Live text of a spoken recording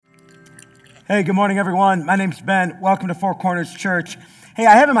Hey, good morning, everyone. My name's Ben. Welcome to Four Corners Church. Hey,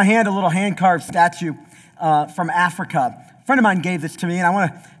 I have in my hand a little hand-carved statue from Africa. A friend of mine gave this to me, and I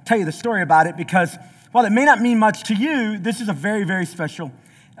want to tell you the story about it because, while it may not mean much to you, this is a very, very special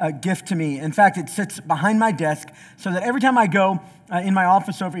gift to me. In fact, it sits behind my desk so that every time I go in my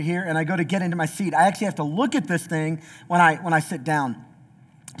office over here and I go to get into my seat, I actually have to look at this thing when I sit down.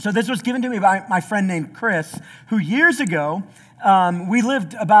 So this was given to me by my friend named Chris, who years ago, we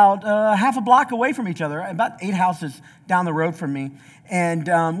lived about half a block away from each other, about 8 houses down the road from me.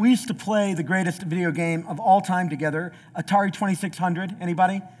 And we used to play the greatest video game of all time together, Atari 2600.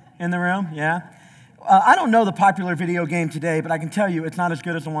 Anybody in the room? Yeah. I don't know the popular video game today, but I can tell you it's not as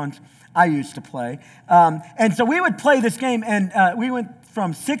good as the ones I used to play. And so we would play this game, and we went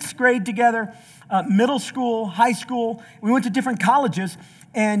from 6th grade together, middle school, high school. We went to different colleges.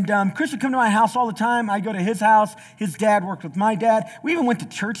 And Chris would come to my house all the time. I'd go to his house. His dad worked with my dad. We even went to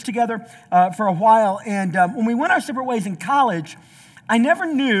church together for a while. And when we went our separate ways in college, I never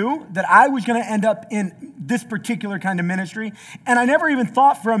knew that I was going to end up in this particular kind of ministry. And I never even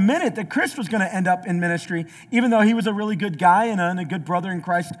thought for a minute that Chris was going to end up in ministry, even though he was a really good guy and a good brother in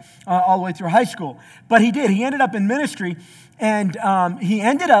Christ all the way through high school. But he did. He ended up in ministry, and he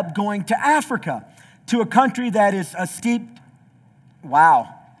ended up going to Africa, to a country that is steeped.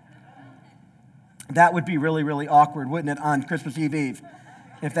 Wow. That would be really, really awkward, wouldn't it, on Christmas Eve,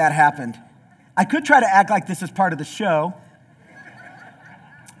 if that happened? I could try to act like this is part of the show.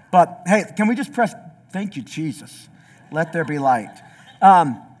 But, hey, can we just press, thank you, Jesus. Let there be light.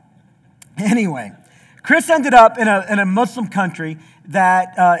 Anyway, Chris ended up in a Muslim country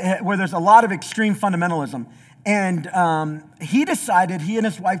that where there's a lot of extreme fundamentalism. And he decided, he and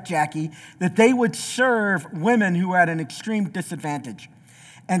his wife Jackie, that they would serve women who were at an extreme disadvantage.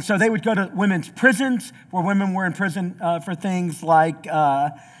 And so they would go to women's prisons, where women were in prison for things like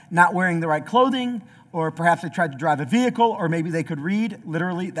not wearing the right clothing, or perhaps they tried to drive a vehicle, or maybe they could read.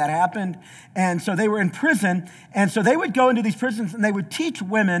 Literally, that happened. And so they were in prison. And so they would go into these prisons and they would teach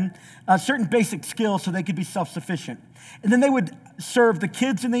women certain basic skills so they could be self-sufficient. And then they would serve the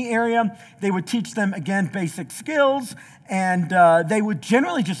kids in the area. They would teach them, again, basic skills. And they would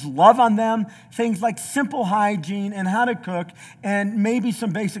generally just love on them, things like simple hygiene and how to cook, and maybe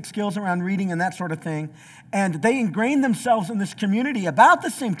some basic skills around reading and that sort of thing. And they ingrained themselves in this community. About the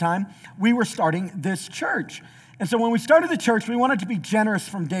same time, we were starting this church. And so when we started the church, we wanted to be generous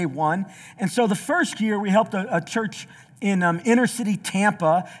from day one. And so the first year, we helped a church in inner city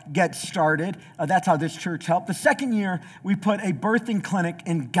Tampa get started. That's how this church helped. The second year, we put a birthing clinic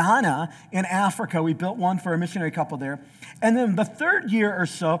in Ghana in Africa. We built one for a missionary couple there. And then the third year or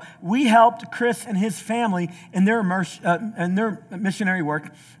so, we helped Chris and his family in their missionary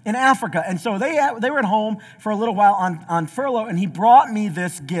work in Africa. And so they were at home for a little while on furlough, and he brought me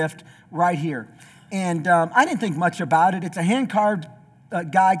this gift right here. And I didn't think much about it. It's a hand-carved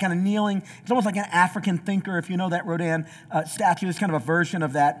guy kind of kneeling. It's almost like an African thinker, if you know that Rodin statue. It's kind of a version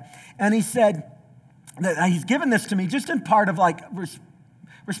of that. And he said that he's given this to me just in part of like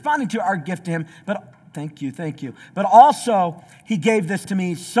responding to our gift to him. But thank you. But also, he gave this to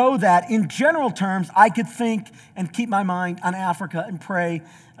me so that in general terms, I could think and keep my mind on Africa and pray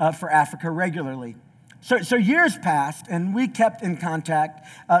for Africa regularly. So years passed, and we kept in contact,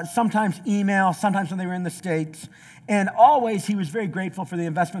 sometimes email, sometimes when they were in the States. And always, he was very grateful for the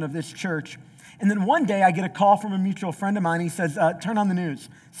investment of this church. And then one day, I get a call from a mutual friend of mine. He says, turn on the news,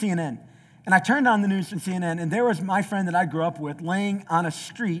 CNN. And I turned on the news and CNN, and there was my friend that I grew up with laying on a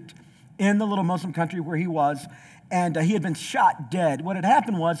street in the little Muslim country where he was, and he had been shot dead. What had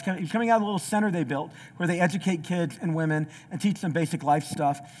happened was he was coming out of a little center they built where they educate kids and women and teach them basic life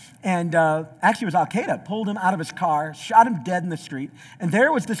stuff. And actually, it was Al-Qaeda, pulled him out of his car, shot him dead in the street. And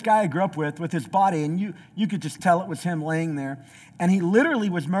there was this guy I grew up with his body, and you could just tell it was him laying there. And he literally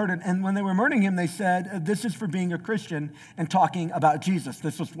was murdered. And when they were murdering him, they said, this is for being a Christian and talking about Jesus.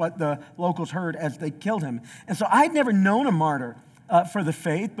 This was what the locals heard as they killed him. And so I'd never known a martyr for the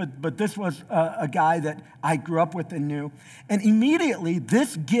faith, but this was a guy that I grew up with and knew. And immediately,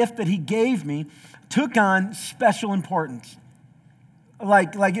 this gift that he gave me took on special importance.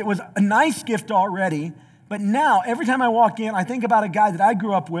 Like it was a nice gift already, but now every time I walk in, I think about a guy that I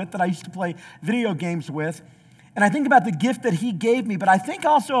grew up with, that I used to play video games with, and I think about the gift that he gave me, but I think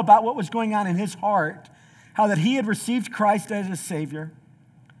also about what was going on in his heart, how that he had received Christ as his Savior,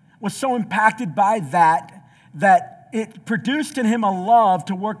 was so impacted by that it produced in him a love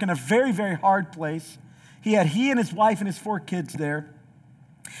to work in a very, very hard place. He and his wife and his 4 kids there.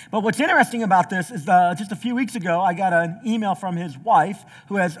 But what's interesting about this is just a few weeks ago, I got an email from his wife,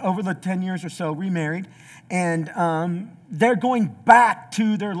 who has over the 10 years or so remarried, and they're going back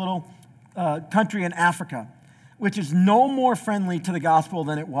to their little country in Africa, which is no more friendly to the gospel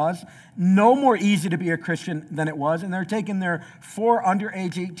than it was, no more easy to be a Christian than it was. And they're taking their 4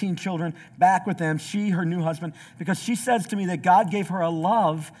 underage 18 children back with them, she, her new husband, because she says to me that God gave her a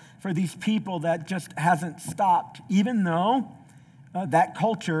love for these people that just hasn't stopped, even though that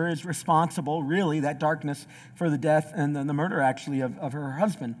culture is responsible, really, that darkness, for the death and the murder, actually, of her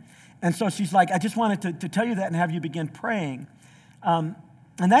husband. And so she's like, I just wanted to tell you that and have you begin praying. And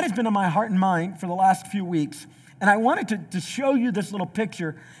that has been on my heart and mind for the last few weeks. And I wanted to show you this little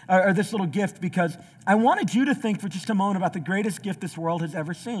picture, or this little gift, because I wanted you to think for just a moment about the greatest gift this world has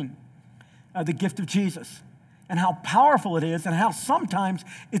ever seen, the gift of Jesus, and how powerful it is, and how sometimes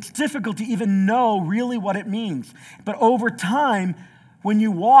it's difficult to even know really what it means. But over time, when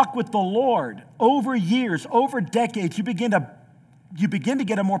you walk with the Lord, over years, over decades, you begin to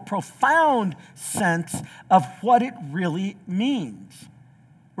get a more profound sense of what it really means.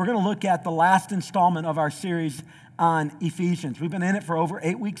 We're going to look at the last installment of our series on Ephesians. We've been in it for over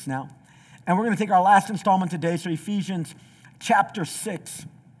 8 weeks now. And we're going to take our last installment today, so Ephesians chapter 6.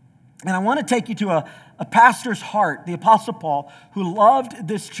 And I want to take you to a pastor's heart, the Apostle Paul, who loved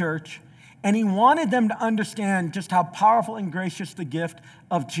this church, and he wanted them to understand just how powerful and gracious the gift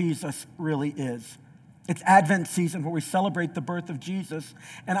of Jesus really is. It's Advent season where we celebrate the birth of Jesus.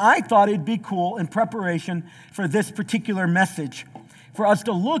 And I thought it'd be cool in preparation for this particular message for us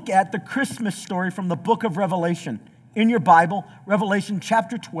to look at the Christmas story from the book of Revelation. In your Bible, Revelation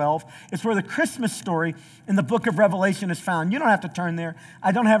chapter 12 is where the Christmas story in the book of Revelation is found. You don't have to turn there.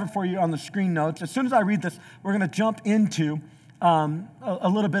 I don't have it for you on the screen notes. As soon as I read this, we're going to jump into a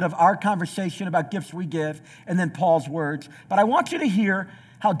little bit of our conversation about gifts we give and then Paul's words. But I want you to hear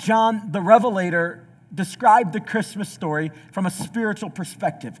how John the Revelator described the Christmas story from a spiritual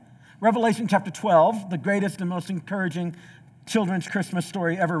perspective. Revelation chapter 12, the greatest and most encouraging children's Christmas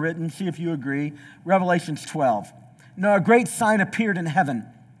story ever written. See if you agree. Revelations 12. Now a great sign appeared in heaven.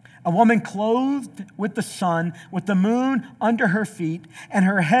 A woman clothed with the sun, with the moon under her feet, and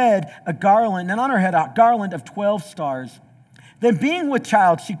her head a garland, and on her head a garland of 12 stars. Then being with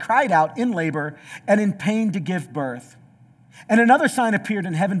child, she cried out in labor and in pain to give birth. And another sign appeared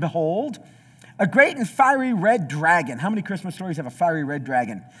in heaven. Behold, a great and fiery red dragon. How many Christmas stories have a fiery red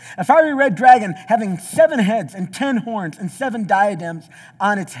dragon? A fiery red dragon having 7 heads and 10 horns and 7 diadems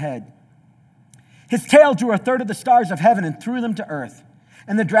on its head. His tail drew a third of the stars of heaven and threw them to earth.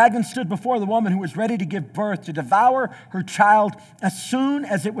 And the dragon stood before the woman who was ready to give birth to devour her child as soon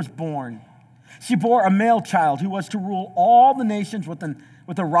as it was born. She bore a male child who was to rule all the nations with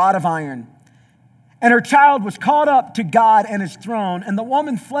a rod of iron. And her child was caught up to God and his throne. And the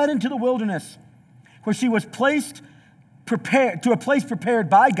woman fled into the wilderness, where she was placed to a place prepared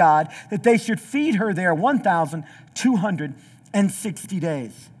by God that they should feed her there 1,260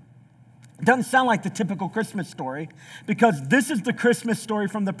 days. It doesn't sound like the typical Christmas story, because this is the Christmas story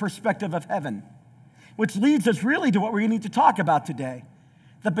from the perspective of heaven, which leads us really to what we need to talk about today.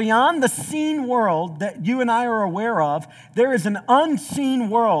 That beyond the seen world that you and I are aware of, there is an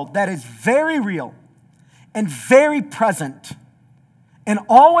unseen world that is very real and very present and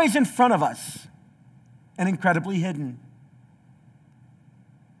always in front of us and incredibly hidden.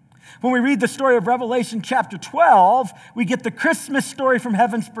 When we read the story of Revelation chapter 12, we get the Christmas story from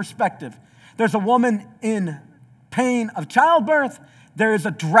heaven's perspective. There's a woman in pain of childbirth. There is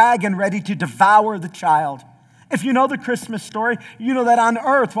a dragon ready to devour the child. If you know the Christmas story, you know that on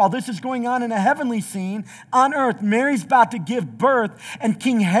earth, while this is going on in a heavenly scene, on earth, Mary's about to give birth, and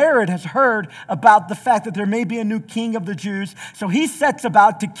King Herod has heard about the fact that there may be a new king of the Jews. So he sets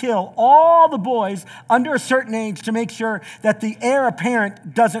about to kill all the boys under a certain age to make sure that the heir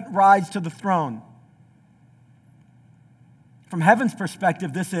apparent doesn't rise to the throne. From heaven's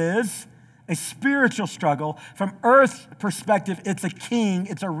perspective, this is a spiritual struggle. From earth's perspective, it's a king,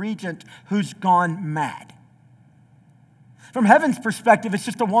 it's a regent who's gone mad. From heaven's perspective, it's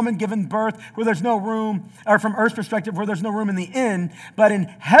just a woman giving birth where there's no room, or from earth's perspective, where there's no room in the inn. But in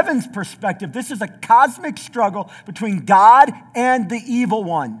heaven's perspective, this is a cosmic struggle between God and the evil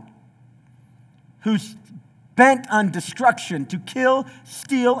one, who's bent on destruction, to kill,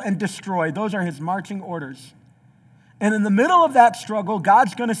 steal, and destroy. Those are his marching orders. And in the middle of that struggle,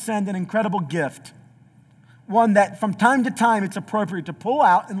 God's going to send an incredible gift, one that from time to time it's appropriate to pull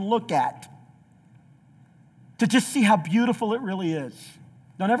out and look at, to just see how beautiful it really is.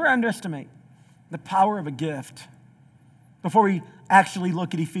 Don't ever underestimate the power of a gift. Before we actually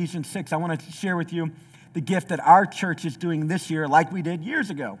look at Ephesians 6, I want to share with you the gift that our church is doing this year, like we did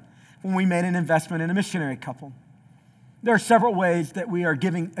years ago when we made an investment in a missionary couple. There are several ways that we are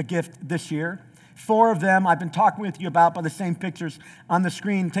giving a gift this year. 4 of them I've been talking with you about by the same pictures on the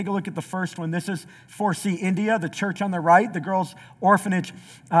screen. Take a look at the first one. This is 4C India, the church on the right, the girls' orphanage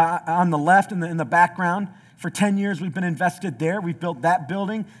on the left in the background. For 10 years, we've been invested there. We've built that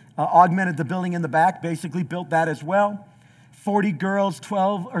building, augmented the building in the back, basically built that as well. 40 girls,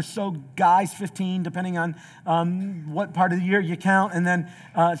 12 or so guys, 15, depending on what part of the year you count, and then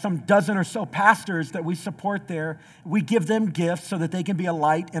some dozen or so pastors that we support there. We give them gifts so that they can be a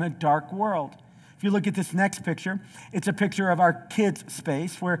light in a dark world. If you look at this next picture, it's a picture of our kids'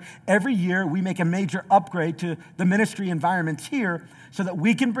 space where every year we make a major upgrade to the ministry environments here so that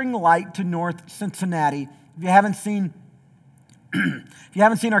we can bring light to North Cincinnati. If you haven't seen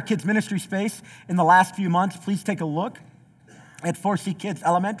our kids' ministry space in the last few months, please take a look at 4C Kids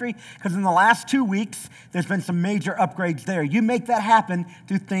Elementary, because in the last 2 weeks, there's been some major upgrades there. You make that happen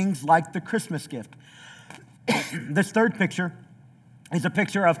through things like the Christmas gift. This third picture is a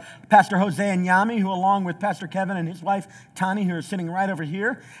picture of Pastor Jose and Yami, who along with Pastor Kevin and his wife, Tani, who are sitting right over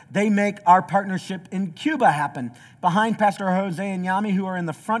here, they make our partnership in Cuba happen. Behind Pastor Jose and Yami, who are in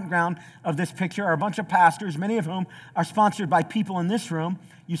the front ground of this picture, are a bunch of pastors, many of whom are sponsored by people in this room.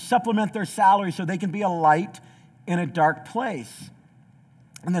 You supplement their salary so they can be a light in a dark place.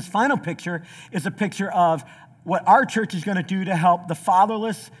 And this final picture is a picture of what our church is going to do to help the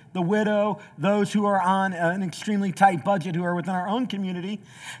fatherless, the widow, those who are on an extremely tight budget, who are within our own community,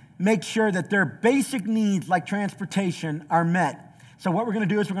 make sure that their basic needs like transportation are met. So what we're going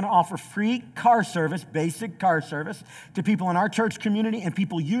to do is we're going to offer free car service, basic car service, to people in our church community and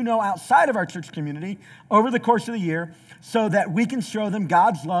people you know outside of our church community over the course of the year so that we can show them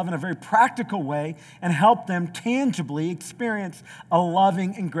God's love in a very practical way and help them tangibly experience a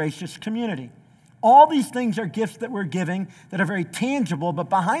loving and gracious community. All these things are gifts that we're giving that are very tangible, but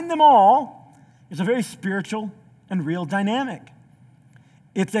behind them all is a very spiritual and real dynamic.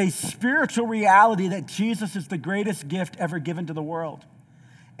 It's a spiritual reality that Jesus is the greatest gift ever given to the world.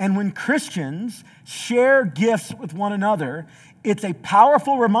 And when Christians share gifts with one another, it's a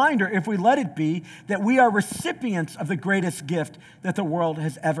powerful reminder, if we let it be, that we are recipients of the greatest gift that the world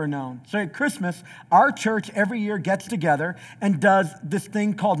has ever known. So at Christmas, our church every year gets together and does this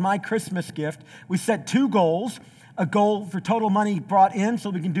thing called My Christmas Gift. We set 2 goals, a goal for total money brought in so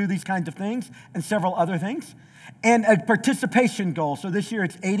we can do these kinds of things and several other things, and a participation goal. So this year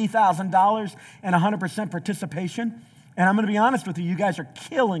it's $80,000 and 100% participation. And I'm going to be honest with you, you guys are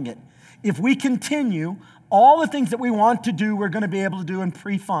killing it. If we continue, all the things that we want to do, we're going to be able to do and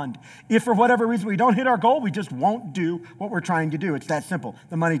pre-fund. If for whatever reason we don't hit our goal, we just won't do what we're trying to do. It's that simple.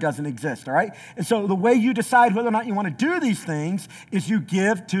 The money doesn't exist, all right? And so the way you decide whether or not you want to do these things is you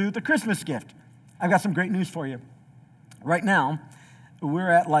give to the Christmas gift. I've got some great news for you. Right now,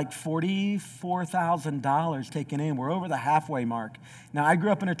 we're at like $44,000 taken in. We're over the halfway mark. Now, I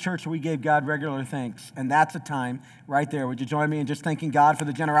grew up in a church where we gave God regular thanks, and that's a time right there. Would you join me in just thanking God for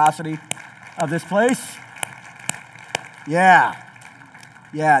the generosity of this place? Yeah,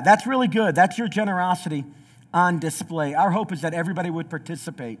 that's really good. That's your generosity on display. Our hope is that everybody would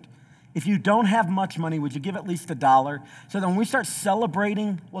participate. If you don't have much money, would you give at least $1 so that when we start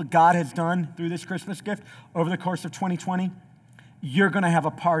celebrating what God has done through this Christmas gift over the course of 2020, you're going to have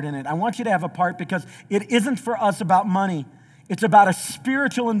a part in it. I want you to have a part because it isn't for us about money. It's about a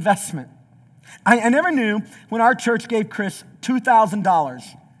spiritual investment. I never knew when our church gave Chris $2,000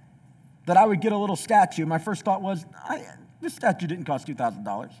 that I would get a little statue. My first thought was, this statue didn't cost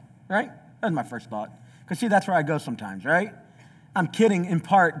 $2,000, right? That was my first thought. Because see, that's where I go sometimes, right? I'm kidding in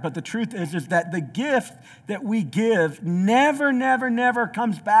part, but the truth is that the gift that we give never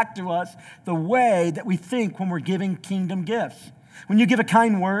comes back to us the way that we think when we're giving kingdom gifts. When you give a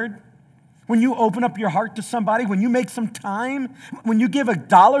kind word, when you open up your heart to somebody, when you make some time, when you give a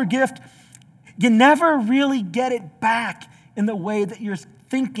 $1 gift, you never really get it back in the way that you're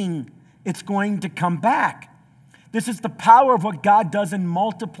thinking it's going to come back. This is the power of what God does in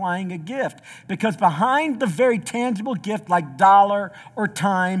multiplying a gift. Because behind the very tangible gift like dollar or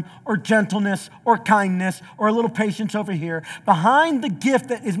time or gentleness or kindness or a little patience over here, behind the gift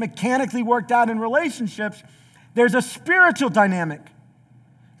that is mechanically worked out in relationships, there's a spiritual dynamic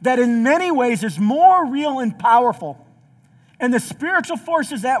that in many ways is more real and powerful. And the spiritual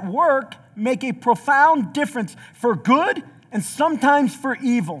forces at work make a profound difference for good and sometimes for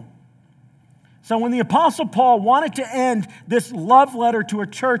evil. So when the Apostle Paul wanted to end this love letter to a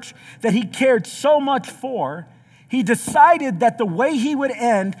church that he cared so much for, he decided that the way he would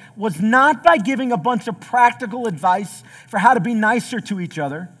end was not by giving a bunch of practical advice for how to be nicer to each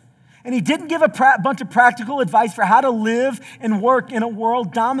other. And he didn't give a bunch of practical advice for how to live and work in a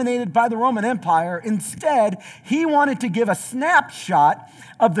world dominated by the Roman Empire. Instead, he wanted to give a snapshot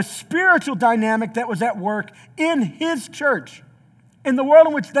of the spiritual dynamic that was at work in his church, in the world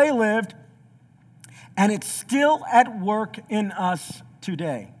in which they lived, and it's still at work in us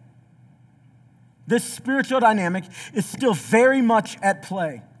today. This spiritual dynamic is still very much at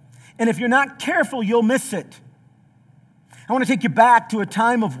play. And if you're not careful, you'll miss it. I want to take you back to a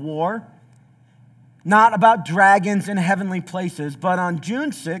time of war, not about dragons in heavenly places, but on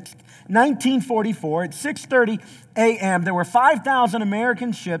June 6th, 1944, at 6:30 a.m., there were 5,000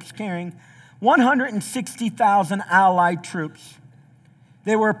 American ships carrying 160,000 Allied troops.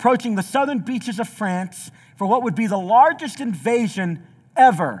 They were approaching the southern beaches of France for what would be the largest invasion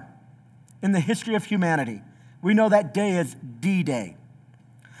ever in the history of humanity. We know that day as D-Day.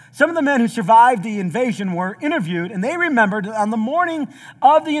 Some of the men who survived the invasion were interviewed, and they remembered that on the morning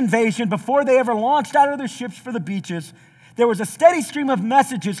of the invasion, before they ever launched out of their ships for the beaches, there was a steady stream of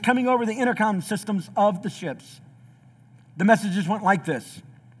messages coming over the intercom systems of the ships. The messages went like this: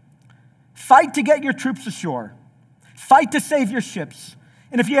 fight to get your troops ashore. Fight to save your ships.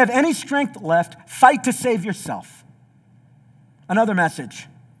 And if you have any strength left, fight to save yourself. Another message: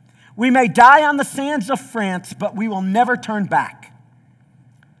 we may die on the sands of France, but we will never turn back.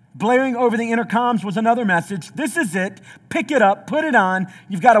 Blaring over the intercoms was another message: this is it. Pick it up, put it on.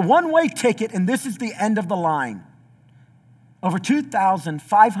 You've got a one-way ticket, and this is the end of the line. Over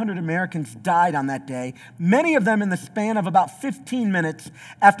 2,500 Americans died on that day, many of them in the span of about 15 minutes,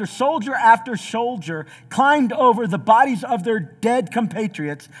 after soldier climbed over the bodies of their dead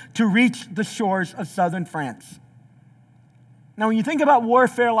compatriots to reach the shores of southern France. Now, when you think about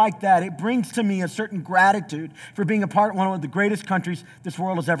warfare like that, it brings to me a certain gratitude for being a part of one of the greatest countries this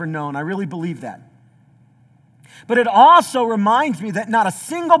world has ever known. I really believe that. But it also reminds me that not a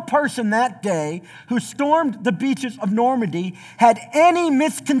single person that day who stormed the beaches of Normandy had any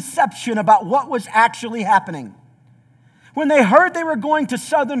misconception about what was actually happening. When they heard they were going to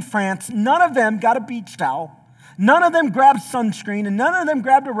southern France, none of them got a beach towel, none of them grabbed sunscreen, and none of them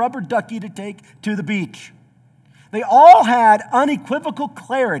grabbed a rubber ducky to take to the beach. They all had unequivocal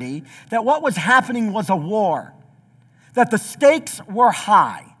clarity that what was happening was a war, that the stakes were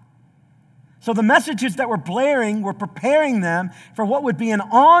high. So the messages that were blaring were preparing them for what would be an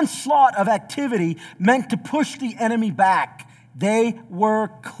onslaught of activity meant to push the enemy back. They were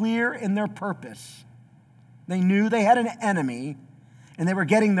clear in their purpose. They knew they had an enemy, and they were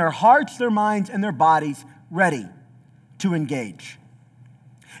getting their hearts, their minds, and their bodies ready to engage.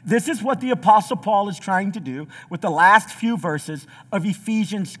 This is what the Apostle Paul is trying to do with the last few verses of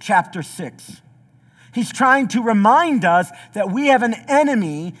Ephesians chapter 6. He's trying to remind us that we have an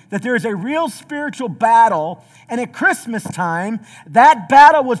enemy, that there is a real spiritual battle, and at Christmas time, that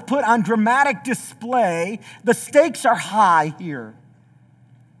battle was put on dramatic display. The stakes are high here.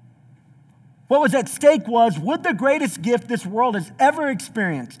 What was at stake was, would the greatest gift this world has ever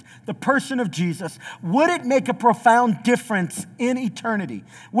experienced, the person of Jesus, would it make a profound difference in eternity?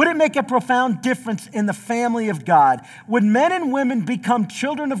 Would it make a profound difference in the family of God? Would men and women become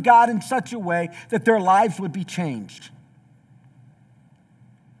children of God in such a way that their lives would be changed?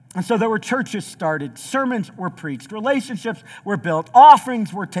 And so there were churches started, sermons were preached, relationships were built,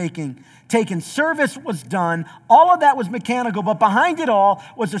 offerings were taken, service was done. All of that was mechanical, but behind it all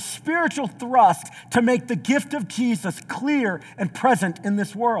was a spiritual thrust to make the gift of Jesus clear and present in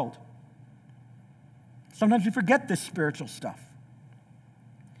this world. Sometimes we forget this spiritual stuff.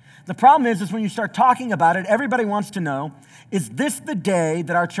 The problem is when you start talking about it, everybody wants to know, is this the day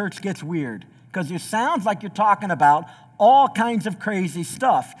that our church gets weird? Because it sounds like you're talking about all kinds of crazy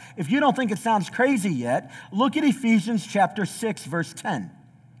stuff. If you don't think it sounds crazy yet, look at Ephesians chapter 6, verse 10.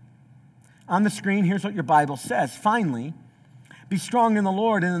 On the screen, here's what your Bible says. Finally, be strong in the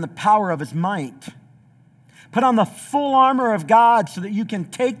Lord and in the power of his might. Put on the full armor of God so that you can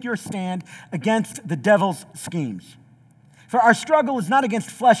take your stand against the devil's schemes. For our struggle is not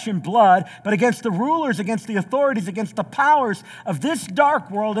against flesh and blood, but against the rulers, against the authorities, against the powers of this dark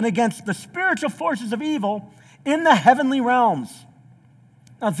world, and against the spiritual forces of evil in the heavenly realms.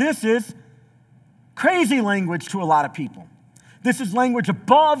 Now, this is crazy language to a lot of people. This is language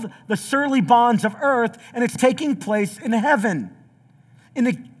above the surly bonds of earth, and it's taking place in heaven.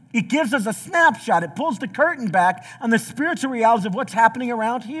 And it gives us a snapshot. It pulls the curtain back on the spiritual realities of what's happening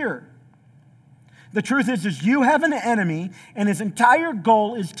around here. The truth is you have an enemy, and his entire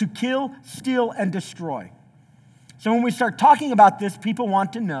goal is to kill, steal, and destroy. So when we start talking about this, people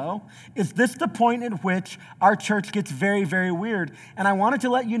want to know, is this the point at which our church gets very, very weird? And I wanted to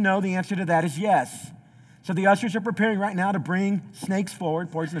let you know the answer to that is yes. So the ushers are preparing right now to bring snakes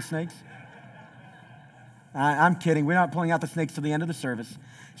forward, poisonous snakes. I'm kidding. We're not pulling out the snakes till the end of the service.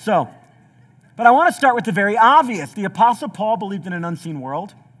 But I want to start with the very obvious. The Apostle Paul believed in an unseen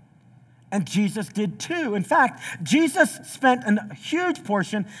world, and Jesus did too. In fact, Jesus spent a huge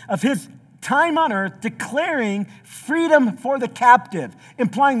portion of his time on earth declaring freedom for the captive,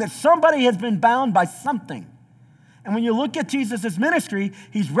 implying that somebody has been bound by something. And when you look at Jesus' ministry,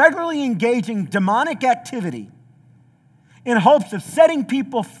 he's regularly engaging demonic activity in hopes of setting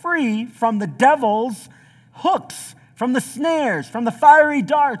people free from the devil's hooks, from the snares, from the fiery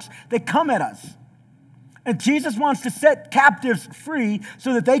darts that come at us. And Jesus wants to set captives free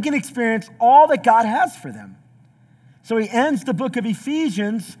so that they can experience all that God has for them. So he ends the book of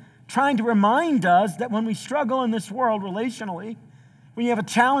Ephesians trying to remind us that when we struggle in this world relationally, when you have a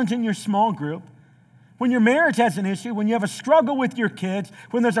challenge in your small group, when your marriage has an issue, when you have a struggle with your kids,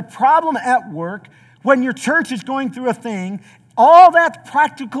 when there's a problem at work, when your church is going through a thing, all that's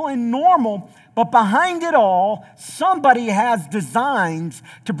practical and normal, but behind it all, somebody has designs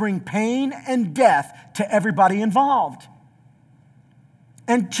to bring pain and death to everybody involved.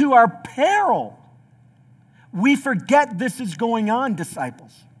 And to our peril, we forget this is going on,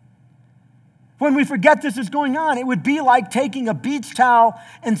 disciples. When we forget this is going on, it would be like taking a beach towel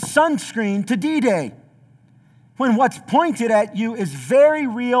and sunscreen to D-Day, when what's pointed at you is very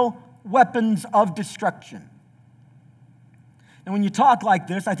real weapons of destruction. And when you talk like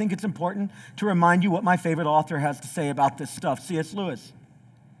this, I think it's important to remind you what my favorite author has to say about this stuff, C.S. Lewis.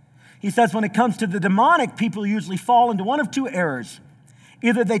 He says, when it comes to the demonic, people usually fall into one of two errors.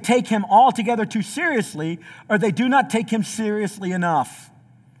 Either they take him altogether too seriously, or they do not take him seriously enough.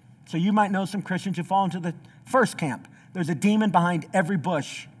 So you might know some Christians who fall into the first camp. There's a demon behind every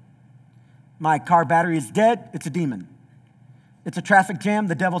bush. My car battery is dead, it's a demon. It's a traffic jam,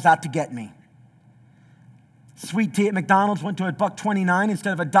 the devil's out to get me. Sweet tea at McDonald's went to $1.29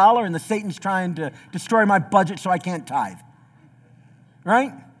 instead of $1, and the Satan's trying to destroy my budget so I can't tithe.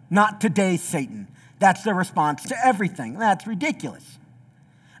 Right? Not today, Satan. That's their response to everything. That's ridiculous.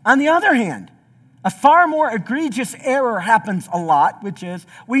 On the other hand, a far more egregious error happens a lot, which is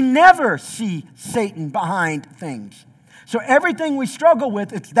we never see Satan behind things. So everything we struggle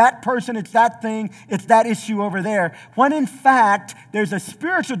with, it's that person, it's that thing, it's that issue over there, when in fact, there's a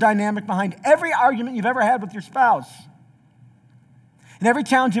spiritual dynamic behind every argument you've ever had with your spouse, and every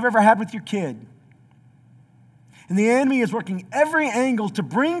challenge you've ever had with your kid. And the enemy is working every angle to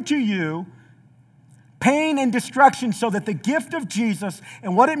bring to you pain and destruction so that the gift of Jesus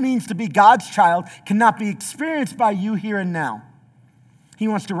and what it means to be God's child cannot be experienced by you here and now. He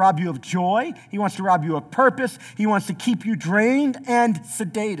wants to rob you of joy. He wants to rob you of purpose. He wants to keep you drained and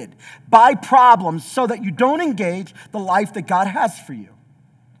sedated by problems so that you don't engage the life that God has for you.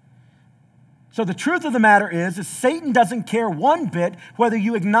 So the truth of the matter is Satan doesn't care one bit whether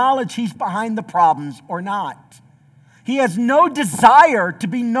you acknowledge he's behind the problems or not. He has no desire to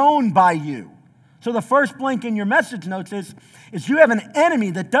be known by you. So the first blank in your message notes is you have an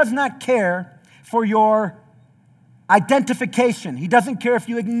enemy that does not care for your identification. He doesn't care if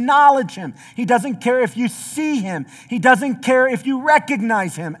you acknowledge him. He doesn't care if you see him. He doesn't care if you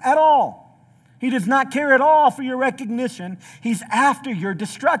recognize him at all. He does not care at all for your recognition. He's after your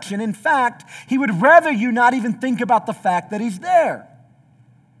destruction. In fact, he would rather you not even think about the fact that he's there.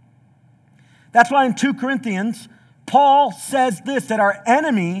 That's why in 2 Corinthians, Paul says this, that our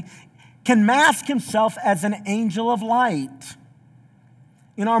enemy can mask himself as an angel of light.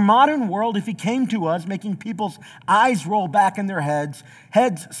 In our modern world, if he came to us, making people's eyes roll back in their heads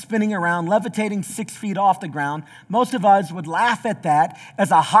spinning around, levitating 6 feet off the ground, most of us would laugh at that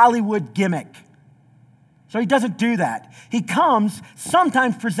as a Hollywood gimmick. So he doesn't do that. He comes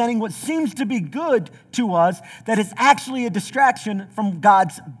sometimes presenting what seems to be good to us that is actually a distraction from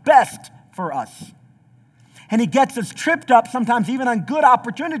God's best for us. And he gets us tripped up, sometimes even on good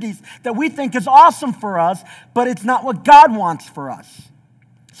opportunities that we think is awesome for us, but it's not what God wants for us.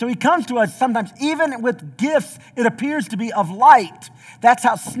 So he comes to us sometimes even with gifts it appears to be of light. That's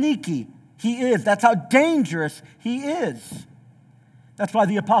how sneaky he is. That's how dangerous he is. That's why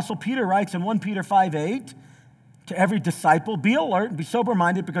the Apostle Peter writes in 1 Peter 5:8, to every disciple, be alert and be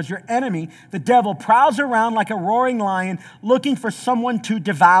sober-minded because your enemy, the devil, prowls around like a roaring lion looking for someone to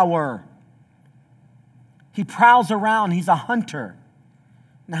devour. He prowls around. He's a hunter.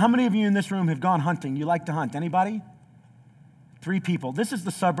 Now, how many of you in this room have gone hunting? You like to hunt? Anybody? 3 people. This is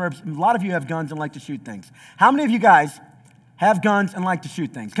the suburbs. A lot of you have guns and like to shoot things. How many of you guys have guns and like to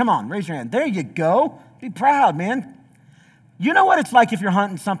shoot things? Come on, raise your hand. There you go. Be proud, man. You know what it's like if you're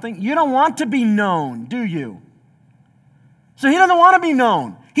hunting something? You don't want to be known, do you? So he doesn't want to be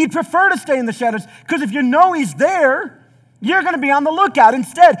known. He'd prefer to stay in the shadows because if you know he's there, you're going to be on the lookout.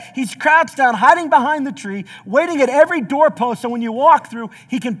 Instead, he's crouched down, hiding behind the tree, waiting at every doorpost so when you walk through,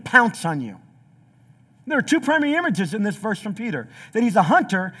 he can pounce on you. There are two primary images in this verse from Peter, that he's a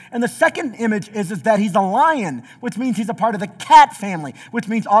hunter, and the second image is that he's a lion, which means he's a part of the cat family, which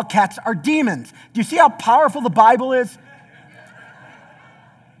means all cats are demons. Do you see how powerful the Bible is?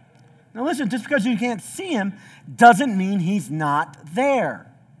 Now listen, just because you can't see him doesn't mean he's not there.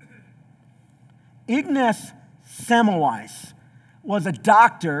 Ignaz Semmelweis was a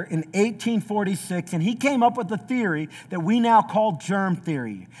doctor in 1846, and he came up with a theory that we now call germ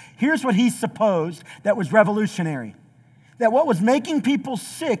theory. Here's what he supposed that was revolutionary. That what was making people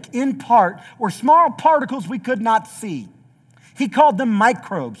sick, in part, were small particles we could not see. He called them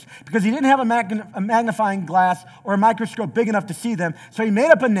microbes because he didn't have a magnifying glass or a microscope big enough to see them, so he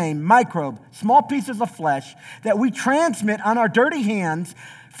made up a name, microbe, small pieces of flesh that we transmit on our dirty hands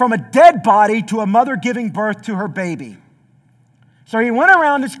from a dead body to a mother giving birth to her baby. So he went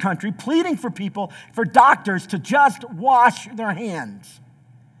around his country pleading for people, for doctors to just wash their hands.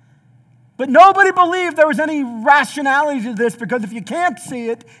 But nobody believed there was any rationality to this because if you can't see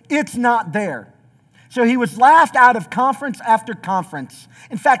it, it's not there. So he was laughed out of conference after conference.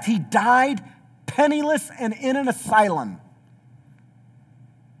 In fact, he died penniless and in an asylum.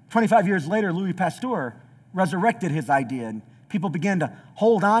 25 years later, Louis Pasteur resurrected his idea, and people began to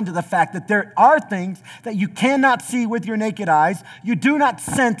hold on to the fact that there are things that you cannot see with your naked eyes, you do not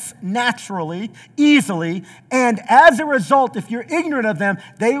sense naturally, easily, and as a result, if you're ignorant of them,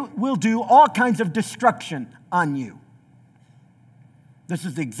 they will do all kinds of destruction on you. This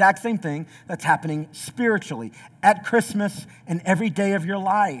is the exact same thing that's happening spiritually at Christmas and every day of your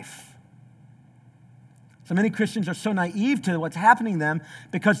life. So many Christians are so naive to what's happening to them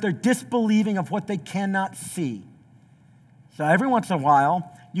because they're disbelieving of what they cannot see. So every once in a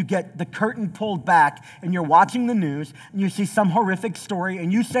while, you get the curtain pulled back and you're watching the news and you see some horrific story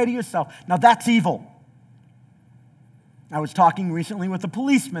and you say to yourself, now that's evil. I was talking recently with a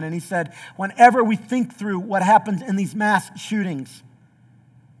policeman and he said, whenever we think through what happens in these mass shootings,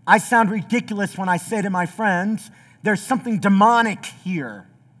 I sound ridiculous when I say to my friends, there's something demonic here.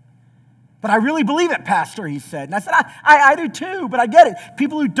 But I really believe it, Pastor, he said. And I said, I do too, but I get it.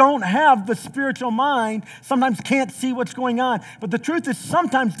 People who don't have the spiritual mind sometimes can't see what's going on. But the truth is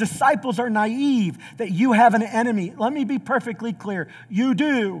sometimes disciples are naive that you have an enemy. Let me be perfectly clear. You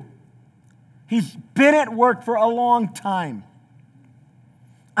do. He's been at work for a long time.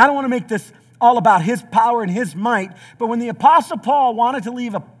 I don't want to make this all about his power and his might, but when the Apostle Paul wanted to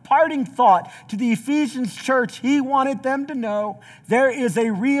leave a parting thought to the Ephesians church, he wanted them to know there is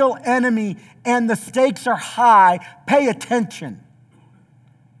a real enemy and the stakes are high. Pay attention.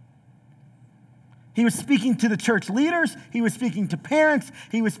 He was speaking to the church leaders. He was speaking to parents.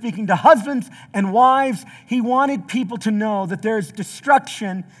 He was speaking to husbands and wives. He wanted people to know that there is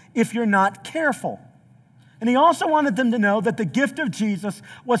destruction if you're not careful. And he also wanted them to know that the gift of Jesus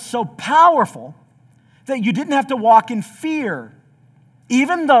was so powerful that you didn't have to walk in fear.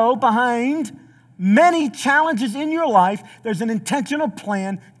 Even though behind many challenges in your life, there's an intentional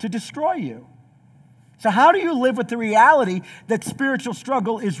plan to destroy you. So how do you live with the reality that spiritual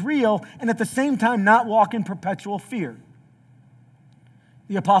struggle is real and at the same time not walk in perpetual fear?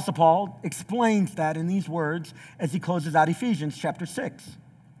 The Apostle Paul explains that in these words as he closes out Ephesians chapter 6.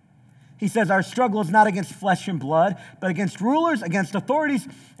 He says, our struggle is not against flesh and blood, but against rulers, against authorities,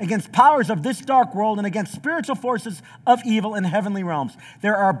 against powers of this dark world, and against spiritual forces of evil in heavenly realms.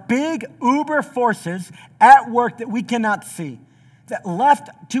 There are big uber forces at work that we cannot see, that left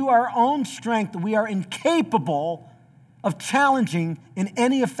to our own strength, we are incapable of challenging in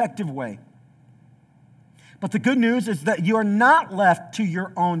any effective way. But the good news is that you are not left to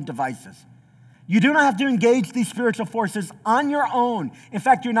your own devices. You do not have to engage these spiritual forces on your own. In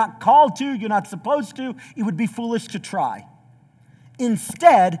fact, you're not called to, you're not supposed to. It would be foolish to try.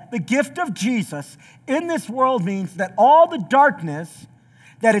 Instead, the gift of Jesus in this world means that all the darkness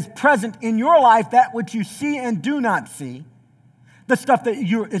that is present in your life, that which you see and do not see, the stuff that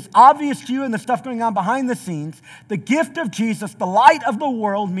is obvious to you and the stuff going on behind the scenes, the gift of Jesus, the light of the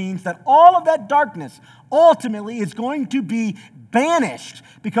world, means that all of that darkness ultimately is going to be banished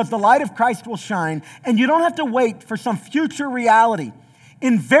because the light of Christ will shine, and you don't have to wait for some future reality.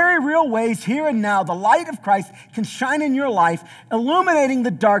 In very real ways, here and now, the light of Christ can shine in your life, illuminating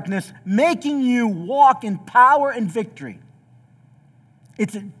the darkness, making you walk in power and victory.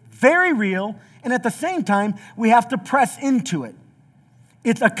 It's very real, and at the same time, we have to press into it.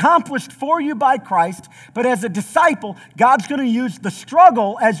 It's accomplished for you by Christ, but as a disciple, God's going to use the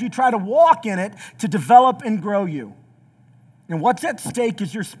struggle as you try to walk in it to develop and grow you. And what's at stake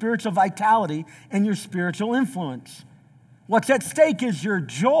is your spiritual vitality and your spiritual influence. What's at stake is your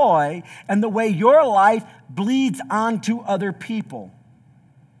joy and the way your life bleeds onto other people.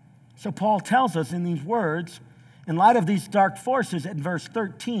 So Paul tells us in these words, in light of these dark forces in verse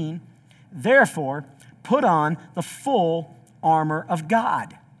 13, therefore, put on the full armor of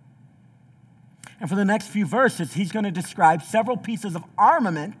God. And for the next few verses, he's going to describe several pieces of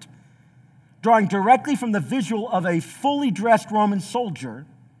armament, drawing directly from the visual of a fully dressed Roman soldier,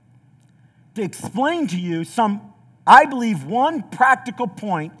 to explain to you some, I believe, one practical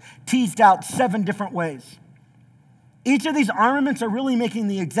point teased out 7 different ways. Each of these armaments are really making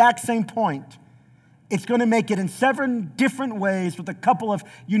the exact same point. It's going to make it in 7 different ways with a couple of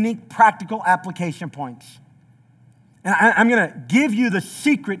unique practical application points. And I'm going to give you the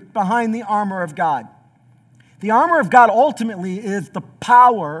secret behind the armor of God. The armor of God ultimately is the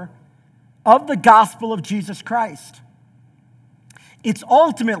power of the gospel of Jesus Christ. It's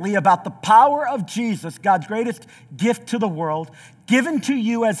ultimately about the power of Jesus, God's greatest gift to the world, given to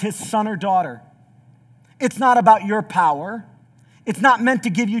you as his son or daughter. It's not about your power. It's not meant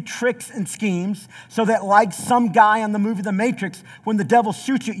to give you tricks and schemes so that, like some guy on the movie The Matrix, when the devil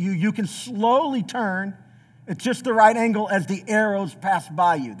shoots at you, you can slowly turn at just the right angle as the arrows pass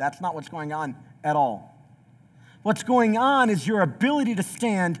by you. That's not what's going on at all. What's going on is your ability to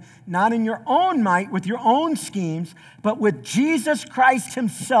stand not in your own might, with your own schemes, but with Jesus Christ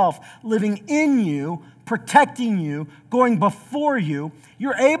himself living in you, protecting you, going before you.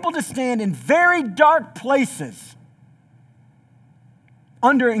 You're able to stand in very dark places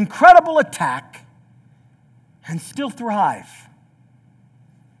under incredible attack and still thrive.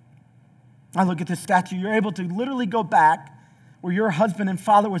 I look at this statue. You're able to literally go back where your husband and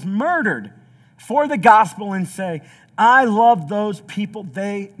father was murdered for the gospel and say, I love those people.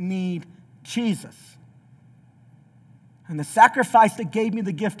 They need Jesus. And the sacrifice that gave me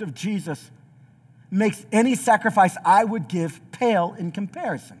the gift of Jesus makes any sacrifice I would give pale in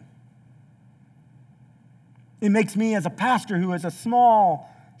comparison. It makes me, as a pastor who is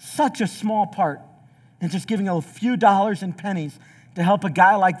such a small part, and just giving a few dollars and pennies to help a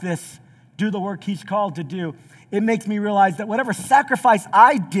guy like this do the work he's called to do, it makes me realize that whatever sacrifice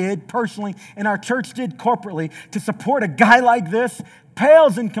I did personally and our church did corporately to support a guy like this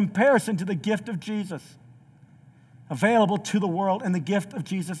pales in comparison to the gift of Jesus available to the world and the gift of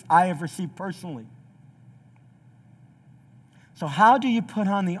Jesus I have received personally. So how do you put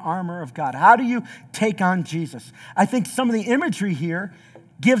on the armor of God? How do you take on Jesus? I think some of the imagery here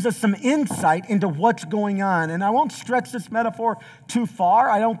gives us some insight into what's going on. And I won't stretch this metaphor too far.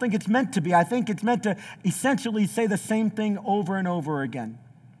 I don't think it's meant to be. I think it's meant to essentially say the same thing over and over again.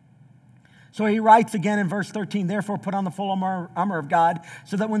 So he writes again in verse 13, therefore put on the full armor of God,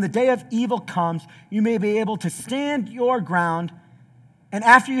 so that when the day of evil comes, you may be able to stand your ground, and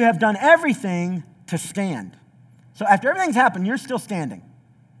after you have done everything, to stand. So after everything's happened, you're still standing.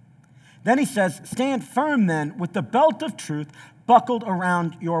 Then he says, stand firm then with the belt of truth buckled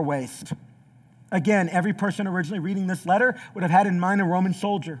around your waist. Again, every person originally reading this letter would have had in mind a Roman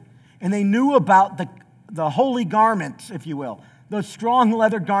soldier. And they knew about the holy garments, if you will, those strong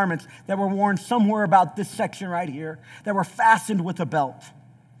leather garments that were worn somewhere about this section right here, that were fastened with a belt.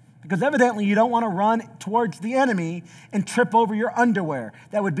 Because evidently you don't want to run towards the enemy and trip over your underwear.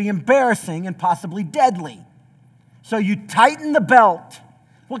 That would be embarrassing and possibly deadly. So you tighten the belt.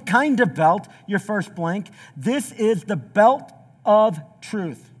 What kind of belt? Your first blank. This is the belt of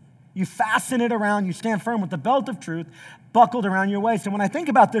truth. You fasten it around, you stand firm with the belt of truth buckled around your waist. And when I think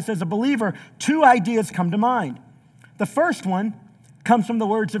about this as a believer, 2 ideas come to mind. The first one comes from the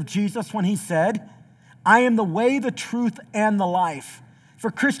words of Jesus when he said, I am the way, the truth, and the life.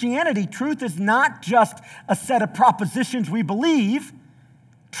 For Christianity, truth is not just a set of propositions we believe.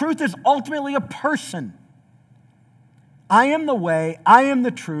 Truth is ultimately a person. I am the way, I am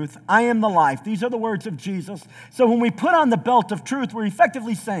the truth, I am the life. These are the words of Jesus. So when we put on the belt of truth, we're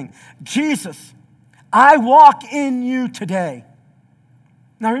effectively saying, Jesus, I walk in you today.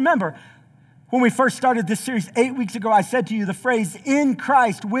 Now remember, when we first started this series 8 weeks ago, I said to you the phrase in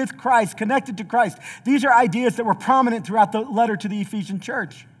Christ, with Christ, connected to Christ. These are ideas that were prominent throughout the letter to the Ephesian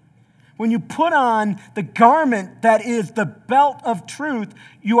church. When you put on the garment that is the belt of truth,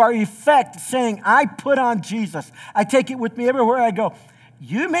 you are in effect saying, I put on Jesus. I take it with me everywhere I go.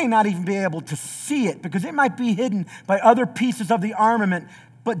 You may not even be able to see it because it might be hidden by other pieces of the armament,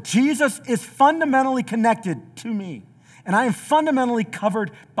 but Jesus is fundamentally connected to me, and I am fundamentally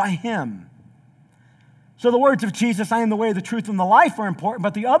covered by him. So the words of Jesus, I am the way, the truth, and the life are important,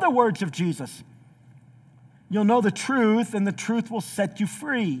 but the other words of Jesus, you'll know the truth, and the truth will set you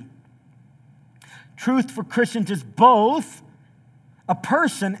free. Truth for Christians is both a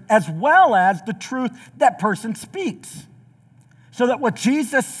person as well as the truth that person speaks. So that what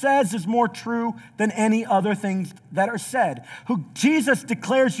Jesus says is more true than any other things that are said. Who Jesus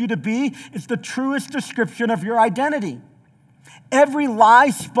declares you to be is the truest description of your identity. Every lie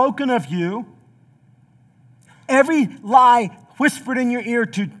spoken of you, every lie whispered in your ear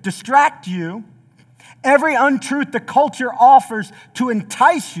to distract you, every untruth the culture offers to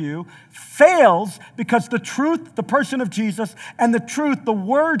entice you fails because the truth, the person of Jesus, and the truth, the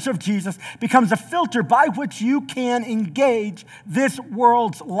words of Jesus, becomes a filter by which you can engage this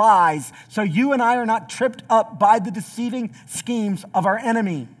world's lies. So you and I are not tripped up by the deceiving schemes of our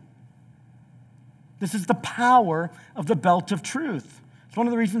enemy. This is the power of the belt of truth. It's one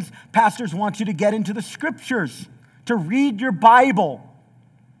of the reasons pastors want you to get into the scriptures, to read your Bible.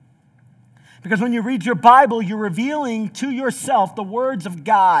 Because when you read your Bible, you're revealing to yourself the words of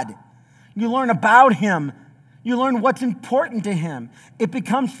God. You learn about Him. You learn what's important to Him. It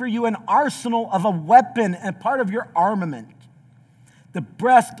becomes for you an arsenal of a weapon and part of your armament. The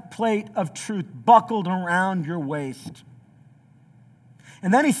breastplate of truth buckled around your waist.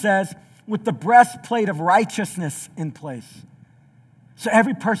 And then he says, with the breastplate of righteousness in place. So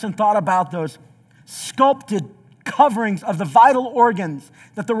every person thought about those sculpted coverings of the vital organs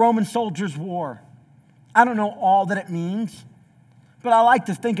that the Roman soldiers wore. I don't know all that it means, but I like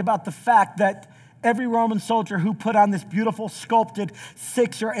to think about the fact that every Roman soldier who put on this beautiful sculpted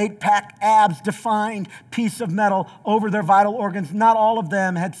 6 or 8 pack abs defined piece of metal over their vital organs, not all of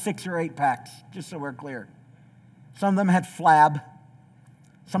them had 6 or 8 packs, just so we're clear. Some of them had flab.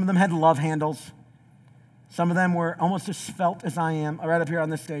 Some of them had love handles. Some of them were almost as svelte as I am right up here on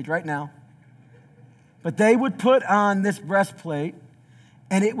this stage right now. But they would put on this breastplate,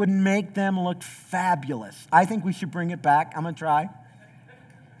 and it would make them look fabulous. I think we should bring it back. I'm going to try.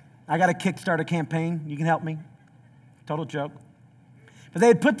 I got a Kickstarter campaign. You can help me. Total joke. But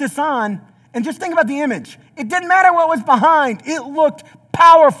they'd put this on, and just think about the image. It didn't matter what was behind. It looked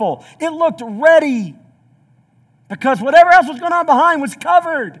powerful. It looked ready. Because whatever else was going on behind was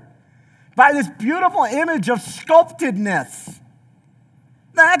covered by this beautiful image of sculptedness.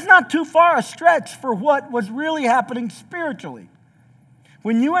 Now, that's not too far a stretch for what was really happening spiritually.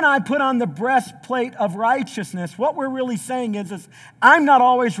 When you and I put on the breastplate of righteousness, what we're really saying is I'm not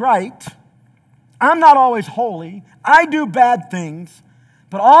always right. I'm not always holy. I do bad things.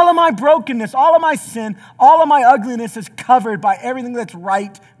 But all of my brokenness, all of my sin, all of my ugliness is covered by everything that's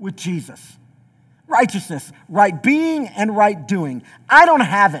right with Jesus. Righteousness, right being and right doing. I don't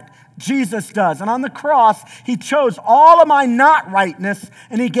have it. Jesus does. And on the cross, He chose all of my not rightness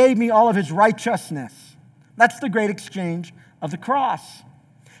and He gave me all of His righteousness. That's the great exchange of the cross.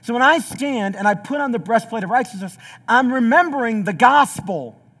 So when I stand and I put on the breastplate of righteousness, I'm remembering the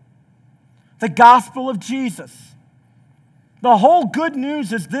gospel of Jesus. The whole good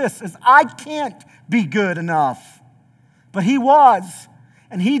news is this, is I can't be good enough, but He was,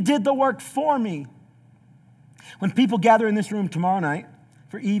 and He did the work for me. When people gather in this room tomorrow night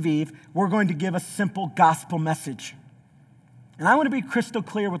for Eve, we're going to give a simple gospel message. And I want to be crystal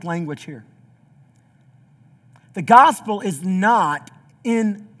clear with language here. The gospel is not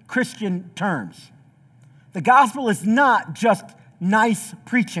in Christian terms. The gospel is not just nice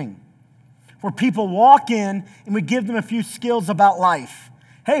preaching where people walk in and we give them a few skills about life.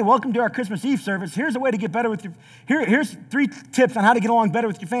 Hey, welcome to our Christmas Eve service. Here's a way to get better with your, here's 3 tips on how to get along better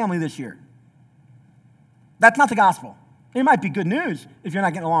with your family this year. That's not the gospel. It might be good news if you're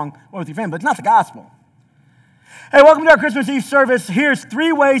not getting along well with your family, but it's not the gospel. Hey, welcome to our Christmas Eve service. Here's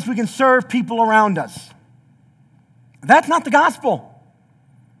 3 ways we can serve people around us. That's not the gospel.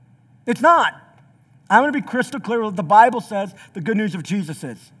 It's not. I want to be crystal clear with what the Bible says the good news of Jesus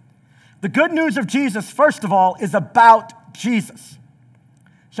is. The good news of Jesus, first of all, is about Jesus.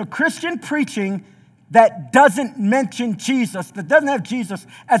 So Christian preaching that doesn't mention Jesus, that doesn't have Jesus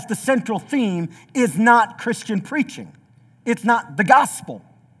as the central theme, is not Christian preaching. It's not the gospel.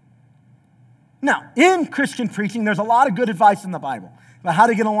 Now, in Christian preaching, there's a lot of good advice in the Bible about how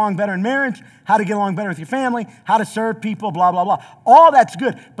to get along better in marriage, how to get along better with your family, how to serve people, blah, blah, blah. All that's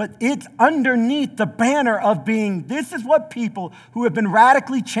good, but it's underneath the banner of being, this is what people who have been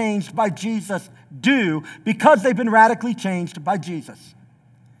radically changed by Jesus do because they've been radically changed by Jesus.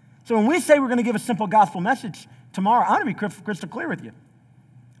 So when we say we're going to give a simple gospel message tomorrow, I want to be crystal clear with you.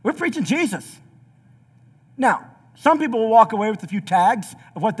 We're preaching Jesus. Now, some people will walk away with a few tags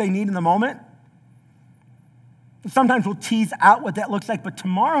of what they need in the moment. Sometimes we'll tease out what that looks like, but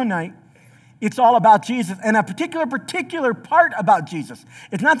tomorrow night, it's all about Jesus and a particular part about Jesus.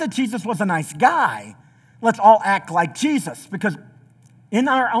 It's not that Jesus was a nice guy. Let's all act like Jesus, because in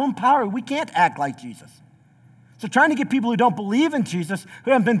our own power, we can't act like Jesus. So trying to get people who don't believe in Jesus, who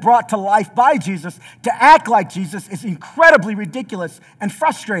haven't been brought to life by Jesus, to act like Jesus is incredibly ridiculous and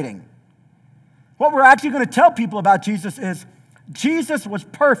frustrating. What we're actually going to tell people about Jesus is, Jesus was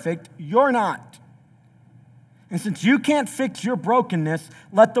perfect, you're not. And since you can't fix your brokenness,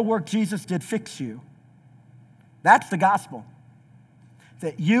 let the work Jesus did fix you. That's the gospel.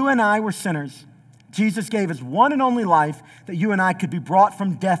 That you and I were sinners. Jesus gave his one and only life that you and I could be brought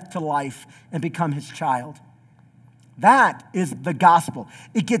from death to life and become his child. That is the gospel.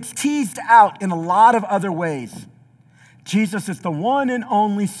 It gets teased out in a lot of other ways. Jesus is the one and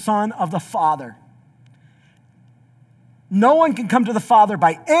only Son of the Father. No one can come to the Father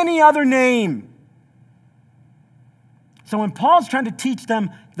by any other name. So when Paul's trying to teach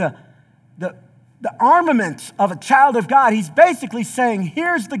them the armaments of a child of God, he's basically saying,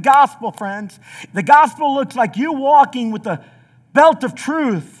 here's the gospel, friends. The gospel looks like you walking with the belt of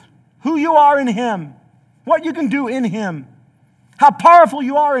truth, who you are in him, what you can do in him, how powerful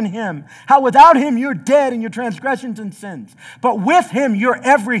you are in him, how without him you're dead in your transgressions and sins. But with him, you're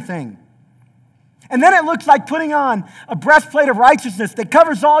everything. And then it looks like putting on a breastplate of righteousness that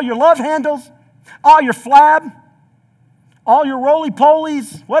covers all your love handles, all your flab, all your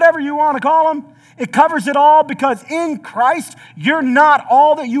roly-polies, whatever you want to call them. It covers it all because in Christ, you're not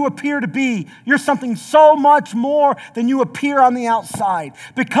all that you appear to be. You're something so much more than you appear on the outside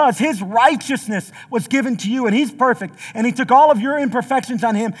because his righteousness was given to you and he's perfect. And he took all of your imperfections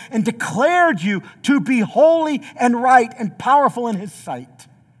on him and declared you to be holy and right and powerful in his sight.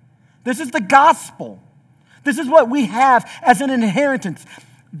 This is the gospel. This is what we have as an inheritance.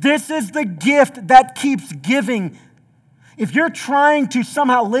 This is the gift that keeps giving. If you're trying to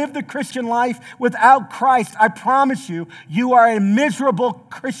somehow live the Christian life without Christ, I promise you, you are a miserable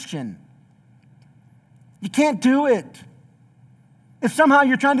Christian. You can't do it. If somehow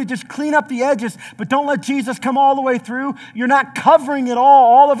you're trying to just clean up the edges, but don't let Jesus come all the way through, you're not covering it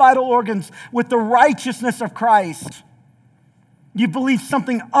all the vital organs, with the righteousness of Christ. You believe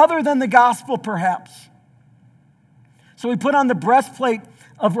something other than the gospel, perhaps. So we put on the breastplate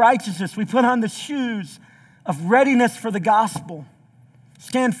of righteousness. We put on the shoes of readiness for the gospel.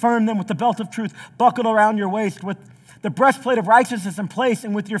 Stand firm then with the belt of truth buckled around your waist, with the breastplate of righteousness in place,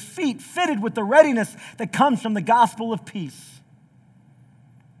 and with your feet fitted with the readiness that comes from the gospel of peace.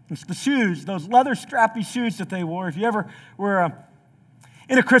 It's the shoes, those leather strappy shoes that they wore. If you ever were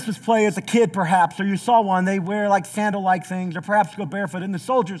in a Christmas play as a kid, perhaps, or you saw one, they wear like sandal-like things, or perhaps go barefoot, and the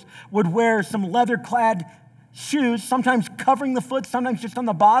soldiers would wear some leather-clad shoes, sometimes covering the foot, sometimes just on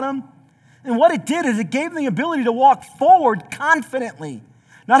the bottom. And what it did is it gave them the ability to walk forward confidently,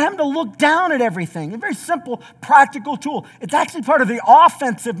 not having to look down at everything. A very simple, practical tool. It's actually part of the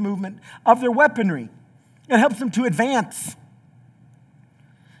offensive movement of their weaponry. It helps them to advance.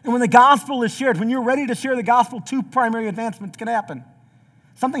 And when the gospel is shared, when you're ready to share the gospel, two primary advancements can happen.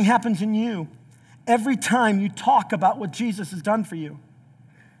 Something happens in you every time you talk about what Jesus has done for you.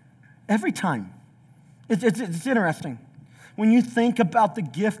 Every time. It's interesting. When you think about the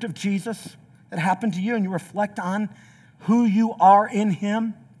gift of Jesus that happened to you and you reflect on who you are in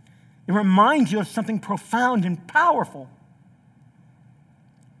him, it reminds you of something profound and powerful.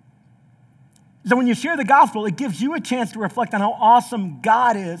 So when you share the gospel, it gives you a chance to reflect on how awesome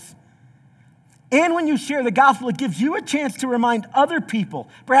God is. And when you share the gospel, it gives you a chance to remind other people,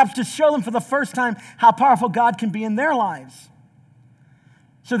 perhaps to show them for the first time how powerful God can be in their lives.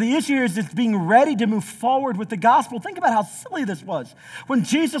 So the issue here is just being ready to move forward with the gospel. Think about how silly this was. When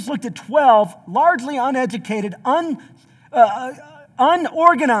Jesus looked at 12, largely uneducated,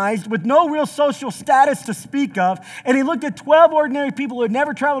 unorganized, with no real social status to speak of, and he looked at 12 ordinary people who had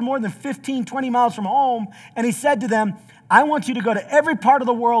never traveled more than 15, 20 miles from home, and he said to them, I want you to go to every part of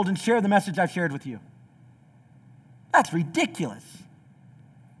the world and share the message I've shared with you. That's ridiculous.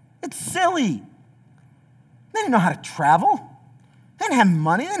 It's silly. They didn't know how to travel. They didn't have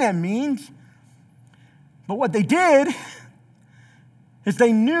money. They didn't have means. But what they did is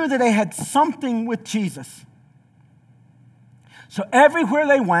they knew that they had something with Jesus. So everywhere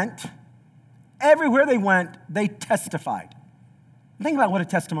they went, they testified. Think about what a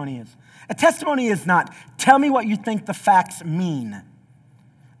testimony is. A testimony is not, tell me what you think the facts mean.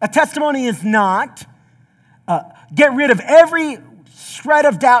 A testimony is not, get rid of every shred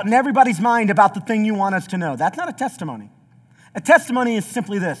of doubt in everybody's mind about the thing you want us to know. That's not a testimony. A testimony is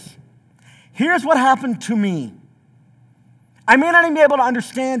simply this. Here's what happened to me. I may not even be able to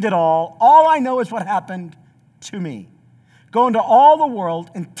understand it all. All I know is what happened to me. Go into all the world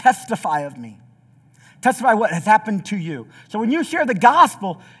and testify of me. Testify what has happened to you. So when you share the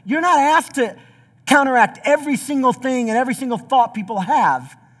gospel, you're not asked to counteract every single thing and every single thought people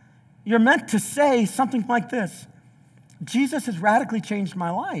have. You're meant to say something like this. Jesus has radically changed my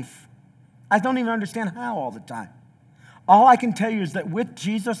life. I don't even understand how all the time. All I can tell you is that with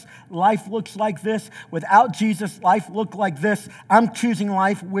Jesus, life looks like this. Without Jesus, life looked like this. I'm choosing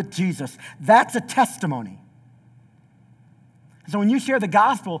life with Jesus. That's a testimony. So when you share the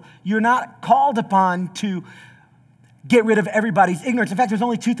gospel, you're not called upon to get rid of everybody's ignorance. In fact, there's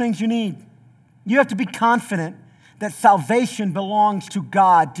only two things you need. You have to be confident that salvation belongs to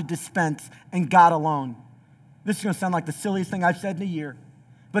God to dispense and God alone. This is going to sound like the silliest thing I've said in a year,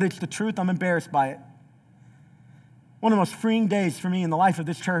 but it's the truth. I'm embarrassed by it. One of the most freeing days for me in the life of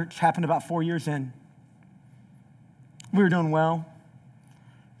this church happened about 4 years in. We were doing well,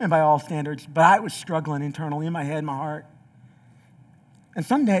 and by all standards, but I was struggling internally in my head, my heart. And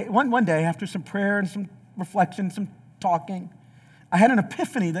one day, after some prayer and some reflection, some talking, I had an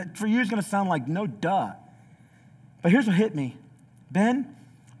epiphany that for you is going to sound like no duh. But here's what hit me. Ben,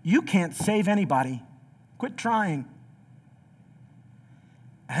 you can't save anybody. Quit trying.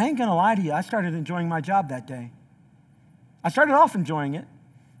 I ain't going to lie to you. I started enjoying my job that day. I started off enjoying it.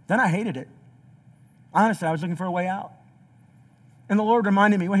 Then I hated it. Honestly, I was looking for a way out. And the Lord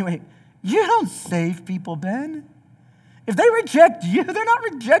reminded me, wait, you don't save people, Ben. If they reject you, they're not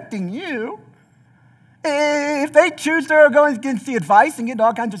rejecting you. If they choose to go against the advice and get into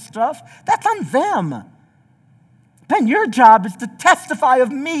all kinds of stuff, that's on them. Ben, your job is to testify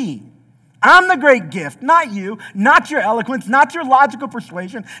of me. I'm the great gift, not you, not your eloquence, not your logical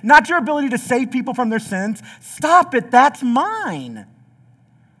persuasion, not your ability to save people from their sins. Stop it, that's mine. And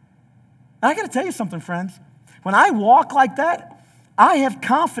I got to tell you something, friends. When I walk like that, I have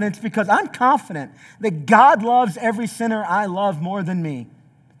confidence because I'm confident that God loves every sinner I love more than me.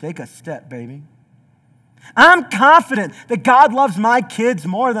 Take a step, baby. I'm confident that God loves my kids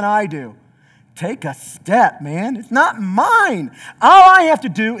more than I do. Take a step, man. It's not mine. All I have to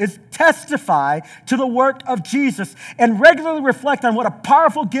do is testify to the work of Jesus and regularly reflect on what a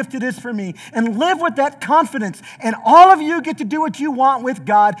powerful gift it is for me and live with that confidence. And all of you get to do what you want with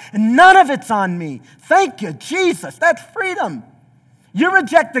God, and none of it's on me. Thank you, Jesus. That's freedom. You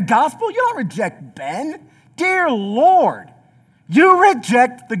reject the gospel, you don't reject Ben. Dear Lord, you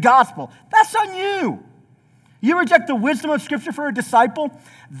reject the gospel. That's on you. You reject the wisdom of Scripture for a disciple?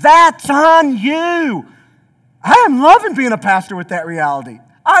 That's on you. I am loving being a pastor with that reality.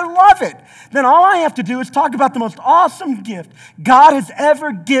 I love it. Then all I have to do is talk about the most awesome gift God has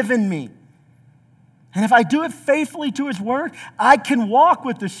ever given me. And if I do it faithfully to His Word, I can walk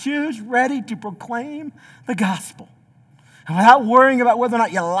with the shoes ready to proclaim the gospel. And without worrying about whether or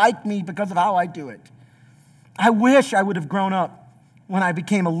not you like me because of how I do it. I wish I would have grown up when I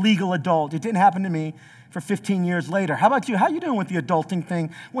became a legal adult. It didn't happen to me for 15 years later. How about you? How are you doing with the adulting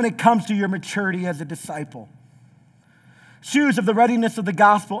thing when it comes to your maturity as a disciple? Shoes of the readiness of the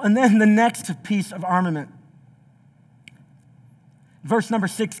gospel, and then the next piece of armament. Verse number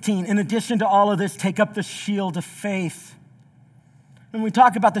 16, in addition to all of this, take up the shield of faith. When we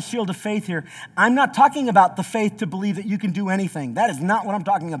talk about the shield of faith here, I'm not talking about the faith to believe that you can do anything. That is not what I'm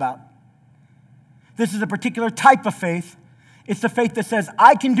talking about. This is a particular type of faith. It's the faith that says,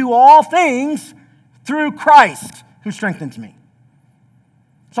 I can do all things through Christ who strengthens me.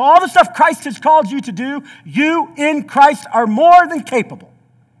 So all the stuff Christ has called you to do, you in Christ are more than capable.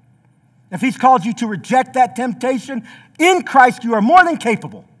 If He's called you to reject that temptation, in Christ you are more than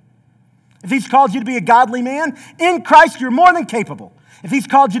capable. If He's called you to be a godly man, in Christ you're more than capable. If He's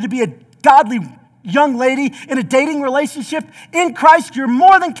called you to be a godly young lady in a dating relationship, in Christ you're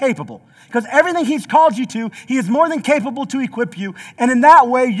more than capable. Because everything He's called you to, He is more than capable to equip you. And in that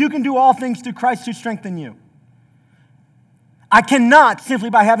way, you can do all things through Christ who strengthen you. I cannot, simply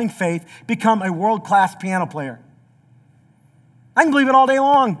by having faith, become a world-class piano player. I can believe it all day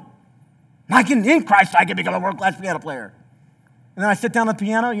long. In Christ, I can become a world-class piano player. And then I sit down at the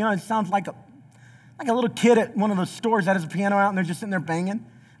piano, it sounds like a little kid at one of those stores that has a piano out and they're just sitting there banging.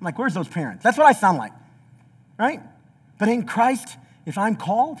 I'm like, where's those parents? That's what I sound like, right? But in Christ, if I'm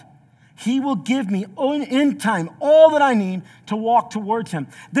called, He will give me in time all that I need to walk towards Him.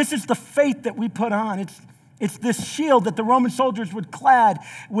 This is the faith that we put on. It's this shield that the Roman soldiers would clad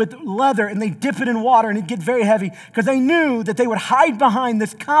with leather, and they dip it in water, and it'd get very heavy because they knew that they would hide behind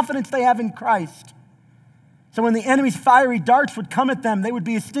this confidence they have in Christ. So when the enemy's fiery darts would come at them, they would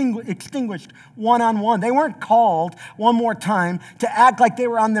be extinguished one-on-one. They weren't called, one more time, to act like they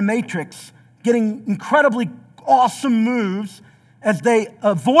were on the Matrix, getting incredibly awesome moves as they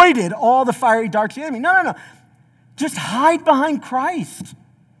avoided all the fiery darts of the enemy. No. Just hide behind Christ.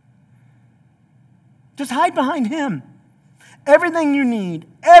 Just hide behind Him. Everything you need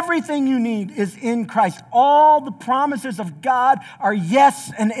is in Christ. All the promises of God are yes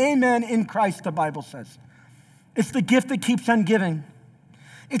and amen in Christ, the Bible says. It's the gift that keeps on giving.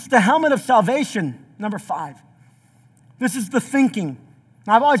 It's the helmet of salvation, number 5. This is the thinking.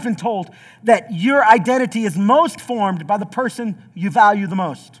 Now, I've always been told that your identity is most formed by the person you value the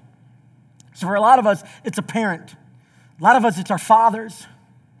most. So for a lot of us, it's a parent. A lot of us, it's our fathers.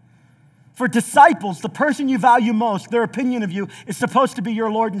 For disciples, the person you value most, their opinion of you, is supposed to be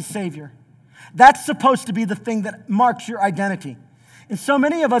your Lord and Savior. That's supposed to be the thing that marks your identity. And so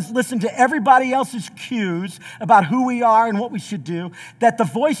many of us listen to everybody else's cues about who we are and what we should do, that the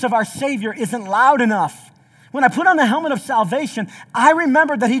voice of our Savior isn't loud enough. When I put on the helmet of salvation, I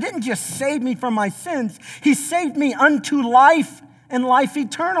remember that He didn't just save me from my sins. He saved me unto life and life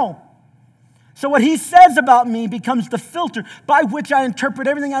eternal. So what He says about me becomes the filter by which I interpret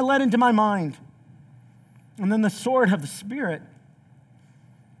everything I let into my mind. And then the sword of the Spirit,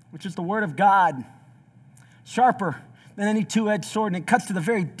 which is the Word of God, sharper than any two-edged sword, and it cuts to the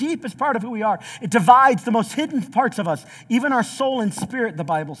very deepest part of who we are. It divides the most hidden parts of us, even our soul and spirit, the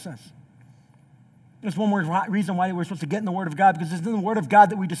Bible says. There's one more reason why we're supposed to get in the Word of God, because it's in the Word of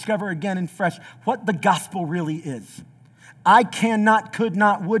God that we discover again and fresh what the gospel really is. I cannot, could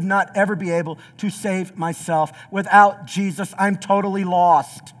not, would not ever be able to save myself. Without Jesus, I'm totally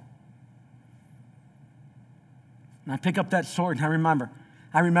lost. And I pick up that sword and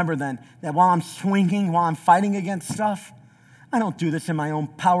I remember then that while I'm swinging, while I'm fighting against stuff, I don't do this in my own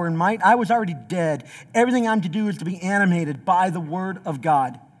power and might. I was already dead. Everything I'm to do is to be animated by the Word of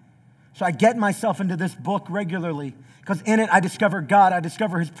God. So I get myself into this book regularly because in it I discover God, I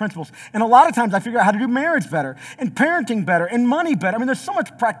discover His principles. And a lot of times I figure out how to do marriage better and parenting better and money better. I mean, there's so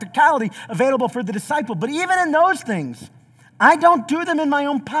much practicality available for the disciple. But even in those things, I don't do them in my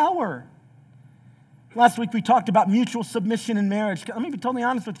own power. Last week we talked about mutual submission in marriage. Let me be totally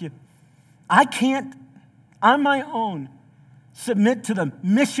honest with you. I can't, on my own, submit to the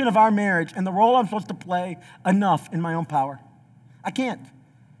mission of our marriage and the role I'm supposed to play enough in my own power. I can't.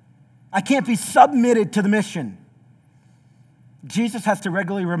 I can't be submitted to the mission. Jesus has to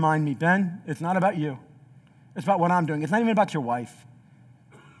regularly remind me, Ben, it's not about you. It's about what I'm doing. It's not even about your wife.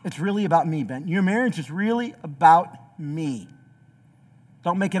 It's really about me, Ben. Your marriage is really about me.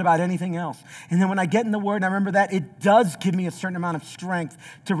 Don't make it about anything else. And then when I get in the Word and I remember that, it does give me a certain amount of strength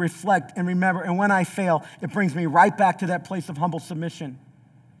to reflect and remember. And when I fail, it brings me right back to that place of humble submission.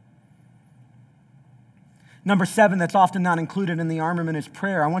 Number 7, that's often not included in the armament, is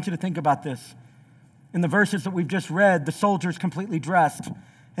prayer. I want you to think about this. In the verses that we've just read, the soldier's completely dressed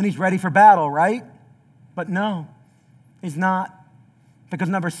and he's ready for battle, right? But no, he's not. Because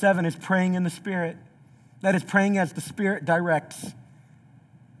number 7 is praying in the Spirit. That is praying as the Spirit directs.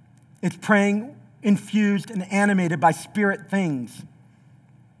 It's praying infused and animated by Spirit things.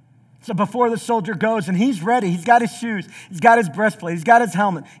 So before the soldier goes and he's ready, he's got his shoes, he's got his breastplate, he's got his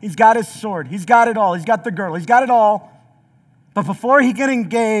helmet, he's got his sword, he's got it all, he's got the girdle, he's got it all. But before he can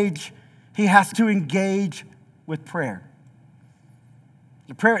engage, he has to engage with prayer.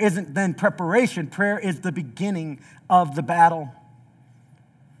 The prayer isn't then preparation, prayer is the beginning of the battle.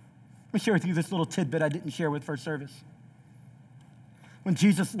 Let me share with you this little tidbit I didn't share with first service. When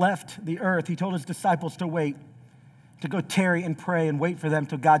Jesus left the earth, He told His disciples to wait, to go tarry and pray and wait for them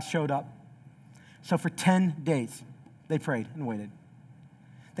till God showed up. So for 10 days, they prayed and waited.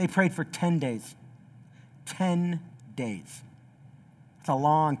 They prayed for 10 days. 10 days. It's a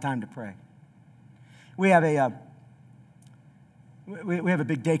long time to pray. We have a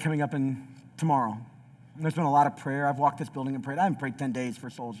big day coming up tomorrow. And there's been a lot of prayer. I've walked this building and prayed. I haven't prayed 10 days for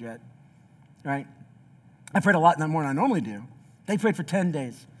souls yet, right? I prayed a lot more than I normally do. They prayed for 10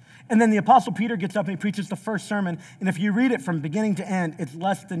 days. And then the Apostle Peter gets up and he preaches the first sermon. And if you read it from beginning to end, it's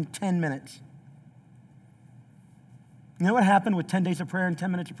less than 10 minutes. You know what happened with 10 days of prayer and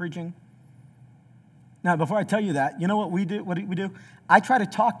 10 minutes of preaching? Now, before I tell you that, you know what we do? What do we do? I try to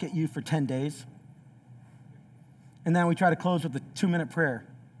talk at you for 10 days. And then we try to close with a 2-minute prayer.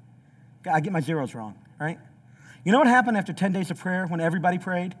 I get my zeros wrong, right? You know what happened after 10 days of prayer when everybody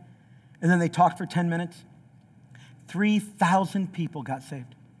prayed? And then they talked for 10 minutes? 3,000 people got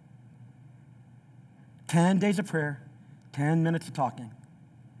saved. 10 days of prayer, 10 minutes of talking.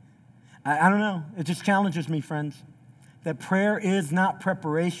 I don't know. It just challenges me, friends, that prayer is not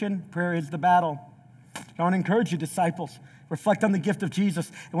preparation. Prayer is the battle. I want to encourage you, disciples, reflect on the gift of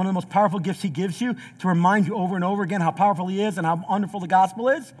Jesus. And one of the most powerful gifts He gives you to remind you over and over again how powerful He is and how wonderful the gospel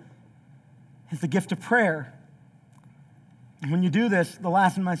is the gift of prayer. And when you do this, the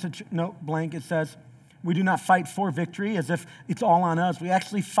last message note blank, it says, we do not fight for victory as if it's all on us. We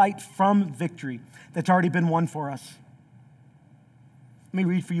actually fight from victory that's already been won for us. Let me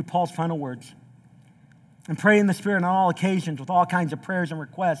read for you Paul's final words. And pray in the Spirit on all occasions with all kinds of prayers and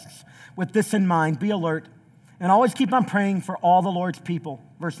requests. With this in mind, be alert And always keep on praying for all the Lord's people.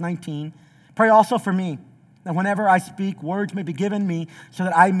 Verse 19. Pray also for me, that whenever I speak, words may be given me, so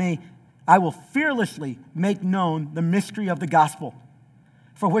that I will fearlessly make known the mystery of the gospel,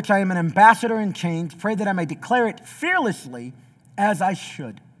 for which I am an ambassador in chains. Pray that I may declare it fearlessly as I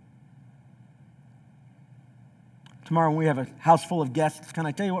should. Tomorrow when we have a house full of guests, can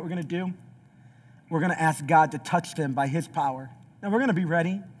I tell you what we're going to do? We're going to ask God to touch them by his power. Now we're going to be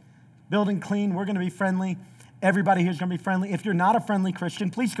ready, building clean. We're going to be friendly. Everybody here is going to be friendly. If you're not a friendly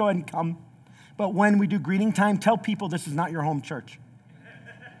Christian, please go ahead and come. But when we do greeting time, tell people this is not your home church.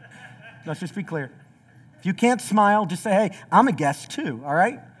 Let's just be clear. If you can't smile, just say, hey, I'm a guest too, all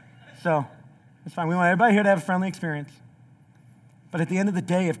right? So it's fine. We want everybody here to have a friendly experience. But at the end of the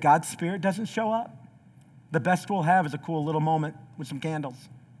day, if God's Spirit doesn't show up, the best we'll have is a cool little moment with some candles.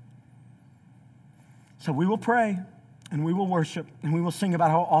 So we will pray, and we will worship, and we will sing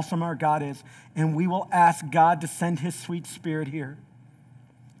about how awesome our God is, and we will ask God to send his sweet Spirit here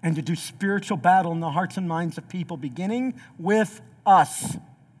and to do spiritual battle in the hearts and minds of people, beginning with us.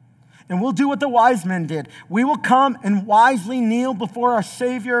 And we'll do what the wise men did. We will come and wisely kneel before our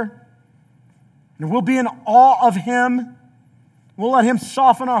Savior, and we'll be in awe of him. We'll let him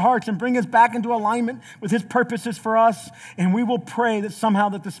soften our hearts and bring us back into alignment with his purposes for us. And we will pray that somehow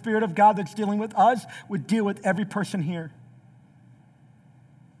that the Spirit of God that's dealing with us would deal with every person here.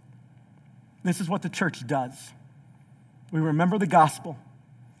 This is what the church does. We remember the gospel,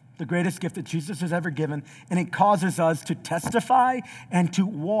 the greatest gift that Jesus has ever given, and it causes us to testify and to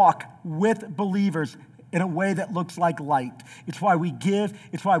walk with believers in a way that looks like light. It's why we give,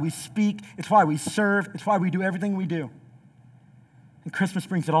 it's why we speak, it's why we serve, it's why we do everything we do. And Christmas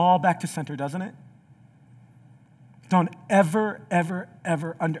brings it all back to center, doesn't it? Don't ever, ever,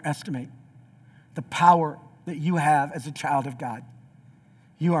 ever underestimate the power that you have as a child of God.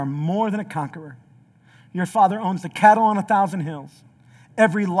 You are more than a conqueror. Your Father owns the cattle on 1,000 hills.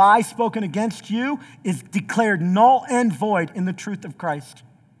 Every lie spoken against you is declared null and void in the truth of Christ.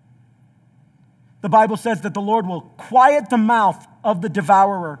 The Bible says that the Lord will quiet the mouth of the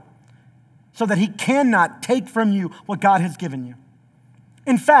devourer so that he cannot take from you what God has given you.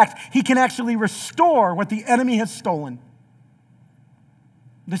 In fact, he can actually restore what the enemy has stolen.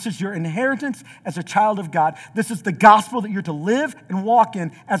 This is your inheritance as a child of God. This is the gospel that you're to live and walk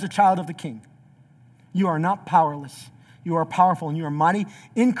in as a child of the King. You are not powerless. You are powerful and you are mighty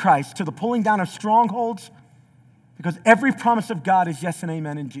in Christ to the pulling down of strongholds, because every promise of God is yes and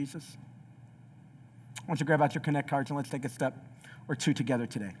amen in Jesus. I want you to grab out your Connect cards and let's take a step or two together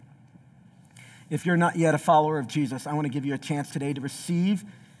today. If you're not yet a follower of Jesus, I want to give you a chance today to receive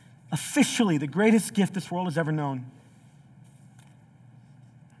officially the greatest gift this world has ever known.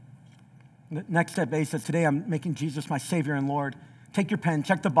 The next step A says, today I'm making Jesus my Savior and Lord. Take your pen,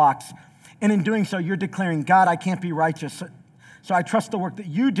 check the box. And in doing so, you're declaring, God, I can't be righteous. So I trust the work that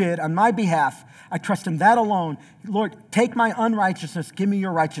you did on my behalf. I trust in that alone. Lord, take my unrighteousness, give me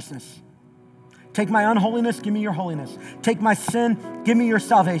your righteousness. Take my unholiness, give me your holiness. Take my sin, give me your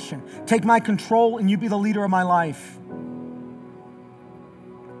salvation. Take my control, and you be the leader of my life.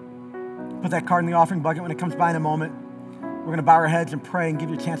 Put that card in the offering bucket when it comes by in a moment. We're going to bow our heads and pray and give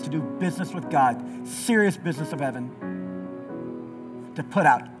you a chance to do business with God, serious business of heaven. To put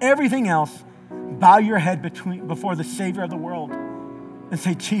out everything else, bow your head before the Savior of the world and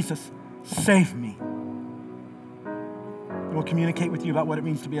say, Jesus, save me. And we'll communicate with you about what it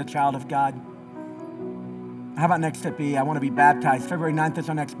means to be a child of God. How about next step B? I want to be baptized. February 9th is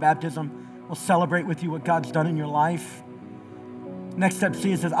our next baptism. We'll celebrate with you what God's done in your life. Next step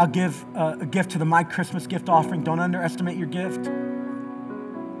C says, I'll give a gift to the My Christmas gift offering. Don't underestimate your gift.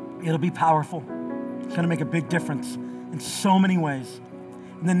 It'll be powerful. It's going to make a big difference in so many ways.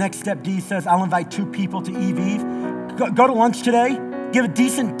 And the next step D says, I'll invite 2 people to Eve Eve. Go to lunch today. Give a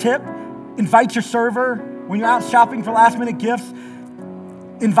decent tip. Invite your server. When you're out shopping for last minute gifts,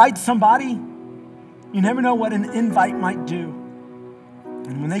 invite somebody. You never know what an invite might do.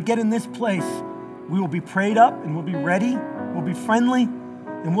 And when they get in this place, we will be prayed up and we'll be ready, we'll be friendly,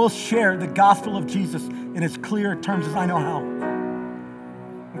 and we'll share the gospel of Jesus in as clear terms as I know how.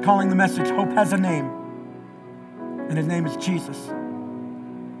 I'm calling the message, Hope Has a Name, and his name is Jesus.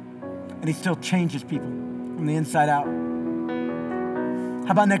 And he still changes people from the inside out.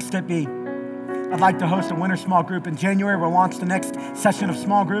 How about next step B? I'd like to host a winter small group in January. We'll launch the next session of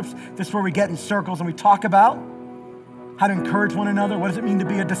small groups. This is where we get in circles and we talk about how to encourage one another. What does it mean to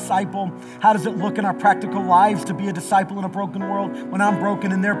be a disciple? How does it look in our practical lives to be a disciple in a broken world when I'm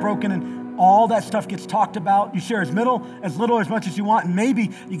broken and they're broken, and all that stuff gets talked about. You share as little or as much as you want, and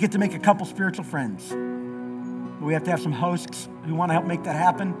maybe you get to make a couple spiritual friends. But we have to have some hosts who want to help make that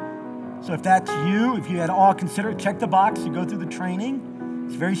happen. So if that's you, if you at all consider it, check the box. You go through the training.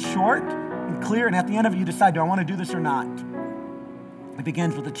 It's very short and clear, and at the end of it, you decide, do I want to do this or not? It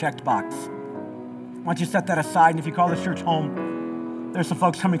begins with a checked box. Once you set that aside, and if you call this church home, there's some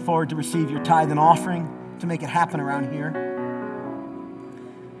folks coming forward to receive your tithe and offering to make it happen around here.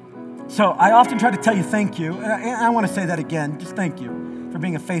 So I often try to tell you thank you, and I want to say that again, just thank you for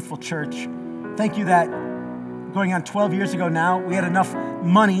being a faithful church. Thank you that going on 12 years ago now, we had enough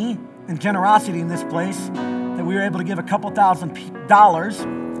money and generosity in this place that we were able to give a couple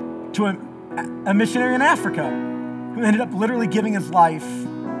 $1,000s to a missionary in Africa who ended up literally giving his life.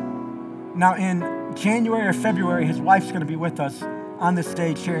 Now in January or February, his wife's going to be with us on this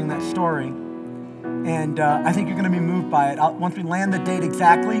stage sharing that story. And I think you're going to be moved by it. Once we land the date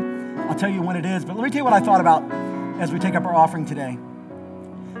exactly, I'll tell you when it is. But let me tell you what I thought about as we take up our offering today.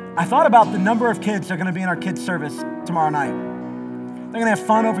 I thought about the number of kids that are going to be in our kids' service tomorrow night. They're going to have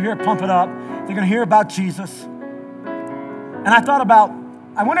fun over here, pump it up. They're going to hear about Jesus. And I thought about,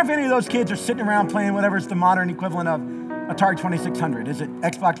 I wonder if any of those kids are sitting around playing whatever's the modern equivalent of Atari 2600. Is it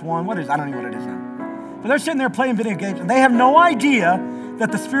Xbox One? What is it? I don't know what it is now. But they're sitting there playing video games, and they have no idea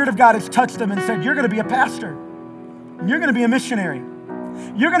that the Spirit of God has touched them and said, you're going to be a pastor, and you're going to be a missionary.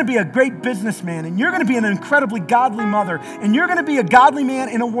 You're going to be a great businessman, and you're going to be an incredibly godly mother, and you're going to be a godly man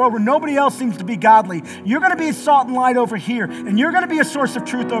in a world where nobody else seems to be godly. You're going to be a salt and light over here, and you're going to be a source of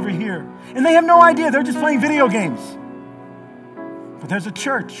truth over here. And they have no idea. They're just playing video games. But there's a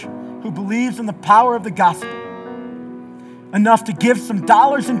church who believes in the power of the gospel enough to give some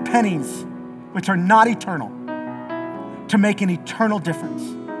dollars and pennies, which are not eternal, to make an eternal difference.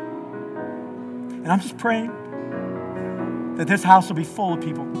 And I'm just praying that this house will be full of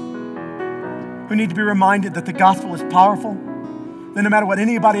people who need to be reminded that the gospel is powerful, that no matter what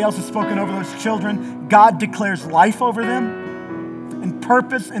anybody else has spoken over those children, God declares life over them and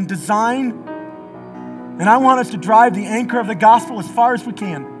purpose and design. And I want us to drive the anchor of the gospel as far as we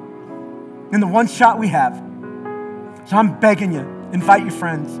can in the one shot we have. So I'm begging you, invite your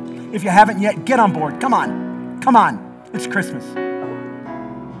friends. If you haven't yet, get on board. Come on. Come on. It's Christmas.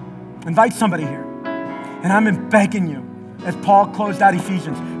 Invite somebody here. And I'm begging you, as Paul closed out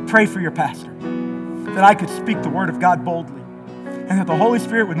Ephesians, pray for your pastor, that I could speak the word of God boldly, and that the Holy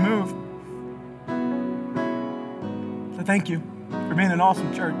Spirit would move. So thank you for being an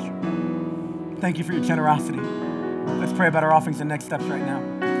awesome church. Thank you for your generosity. Let's pray about our offerings and next steps right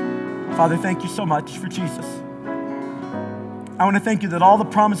now. Father, thank you so much for Jesus. I want to thank you that all the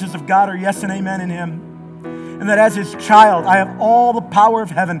promises of God are yes and amen in him. And that as his child, I have all the power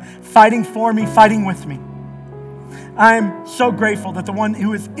of heaven fighting for me, fighting with me. I am so grateful that the one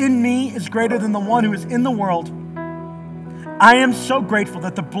who is in me is greater than the one who is in the world. I am so grateful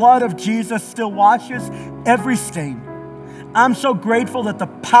that the blood of Jesus still washes every stain. I'm so grateful that the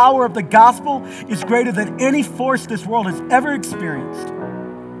power of the gospel is greater than any force this world has ever experienced.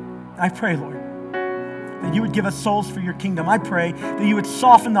 I pray, Lord, that you would give us souls for your kingdom. I pray that you would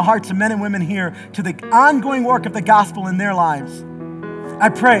soften the hearts of men and women here to the ongoing work of the gospel in their lives. I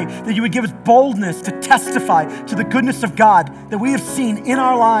pray that you would give us boldness to testify to the goodness of God that we have seen in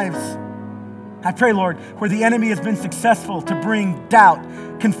our lives. I pray, Lord, where the enemy has been successful to bring doubt,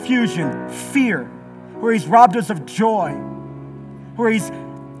 confusion, fear, where he's robbed us of joy, where he's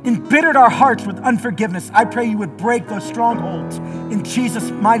embittered our hearts with unforgiveness, I pray you would break those strongholds in Jesus'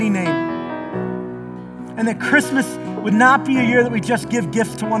 mighty name. And that Christmas would not be a year that we just give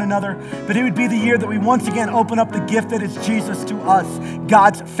gifts to one another, but it would be the year that we once again open up the gift that is Jesus to us,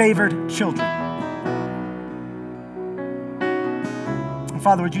 God's favored children. And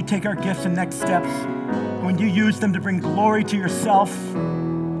Father, would you take our gifts and next steps, and would you use them to bring glory to yourself?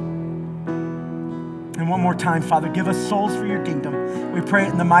 And one more time, Father, give us souls for your kingdom. We pray it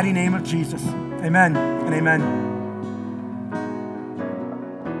in the mighty name of Jesus. Amen and amen.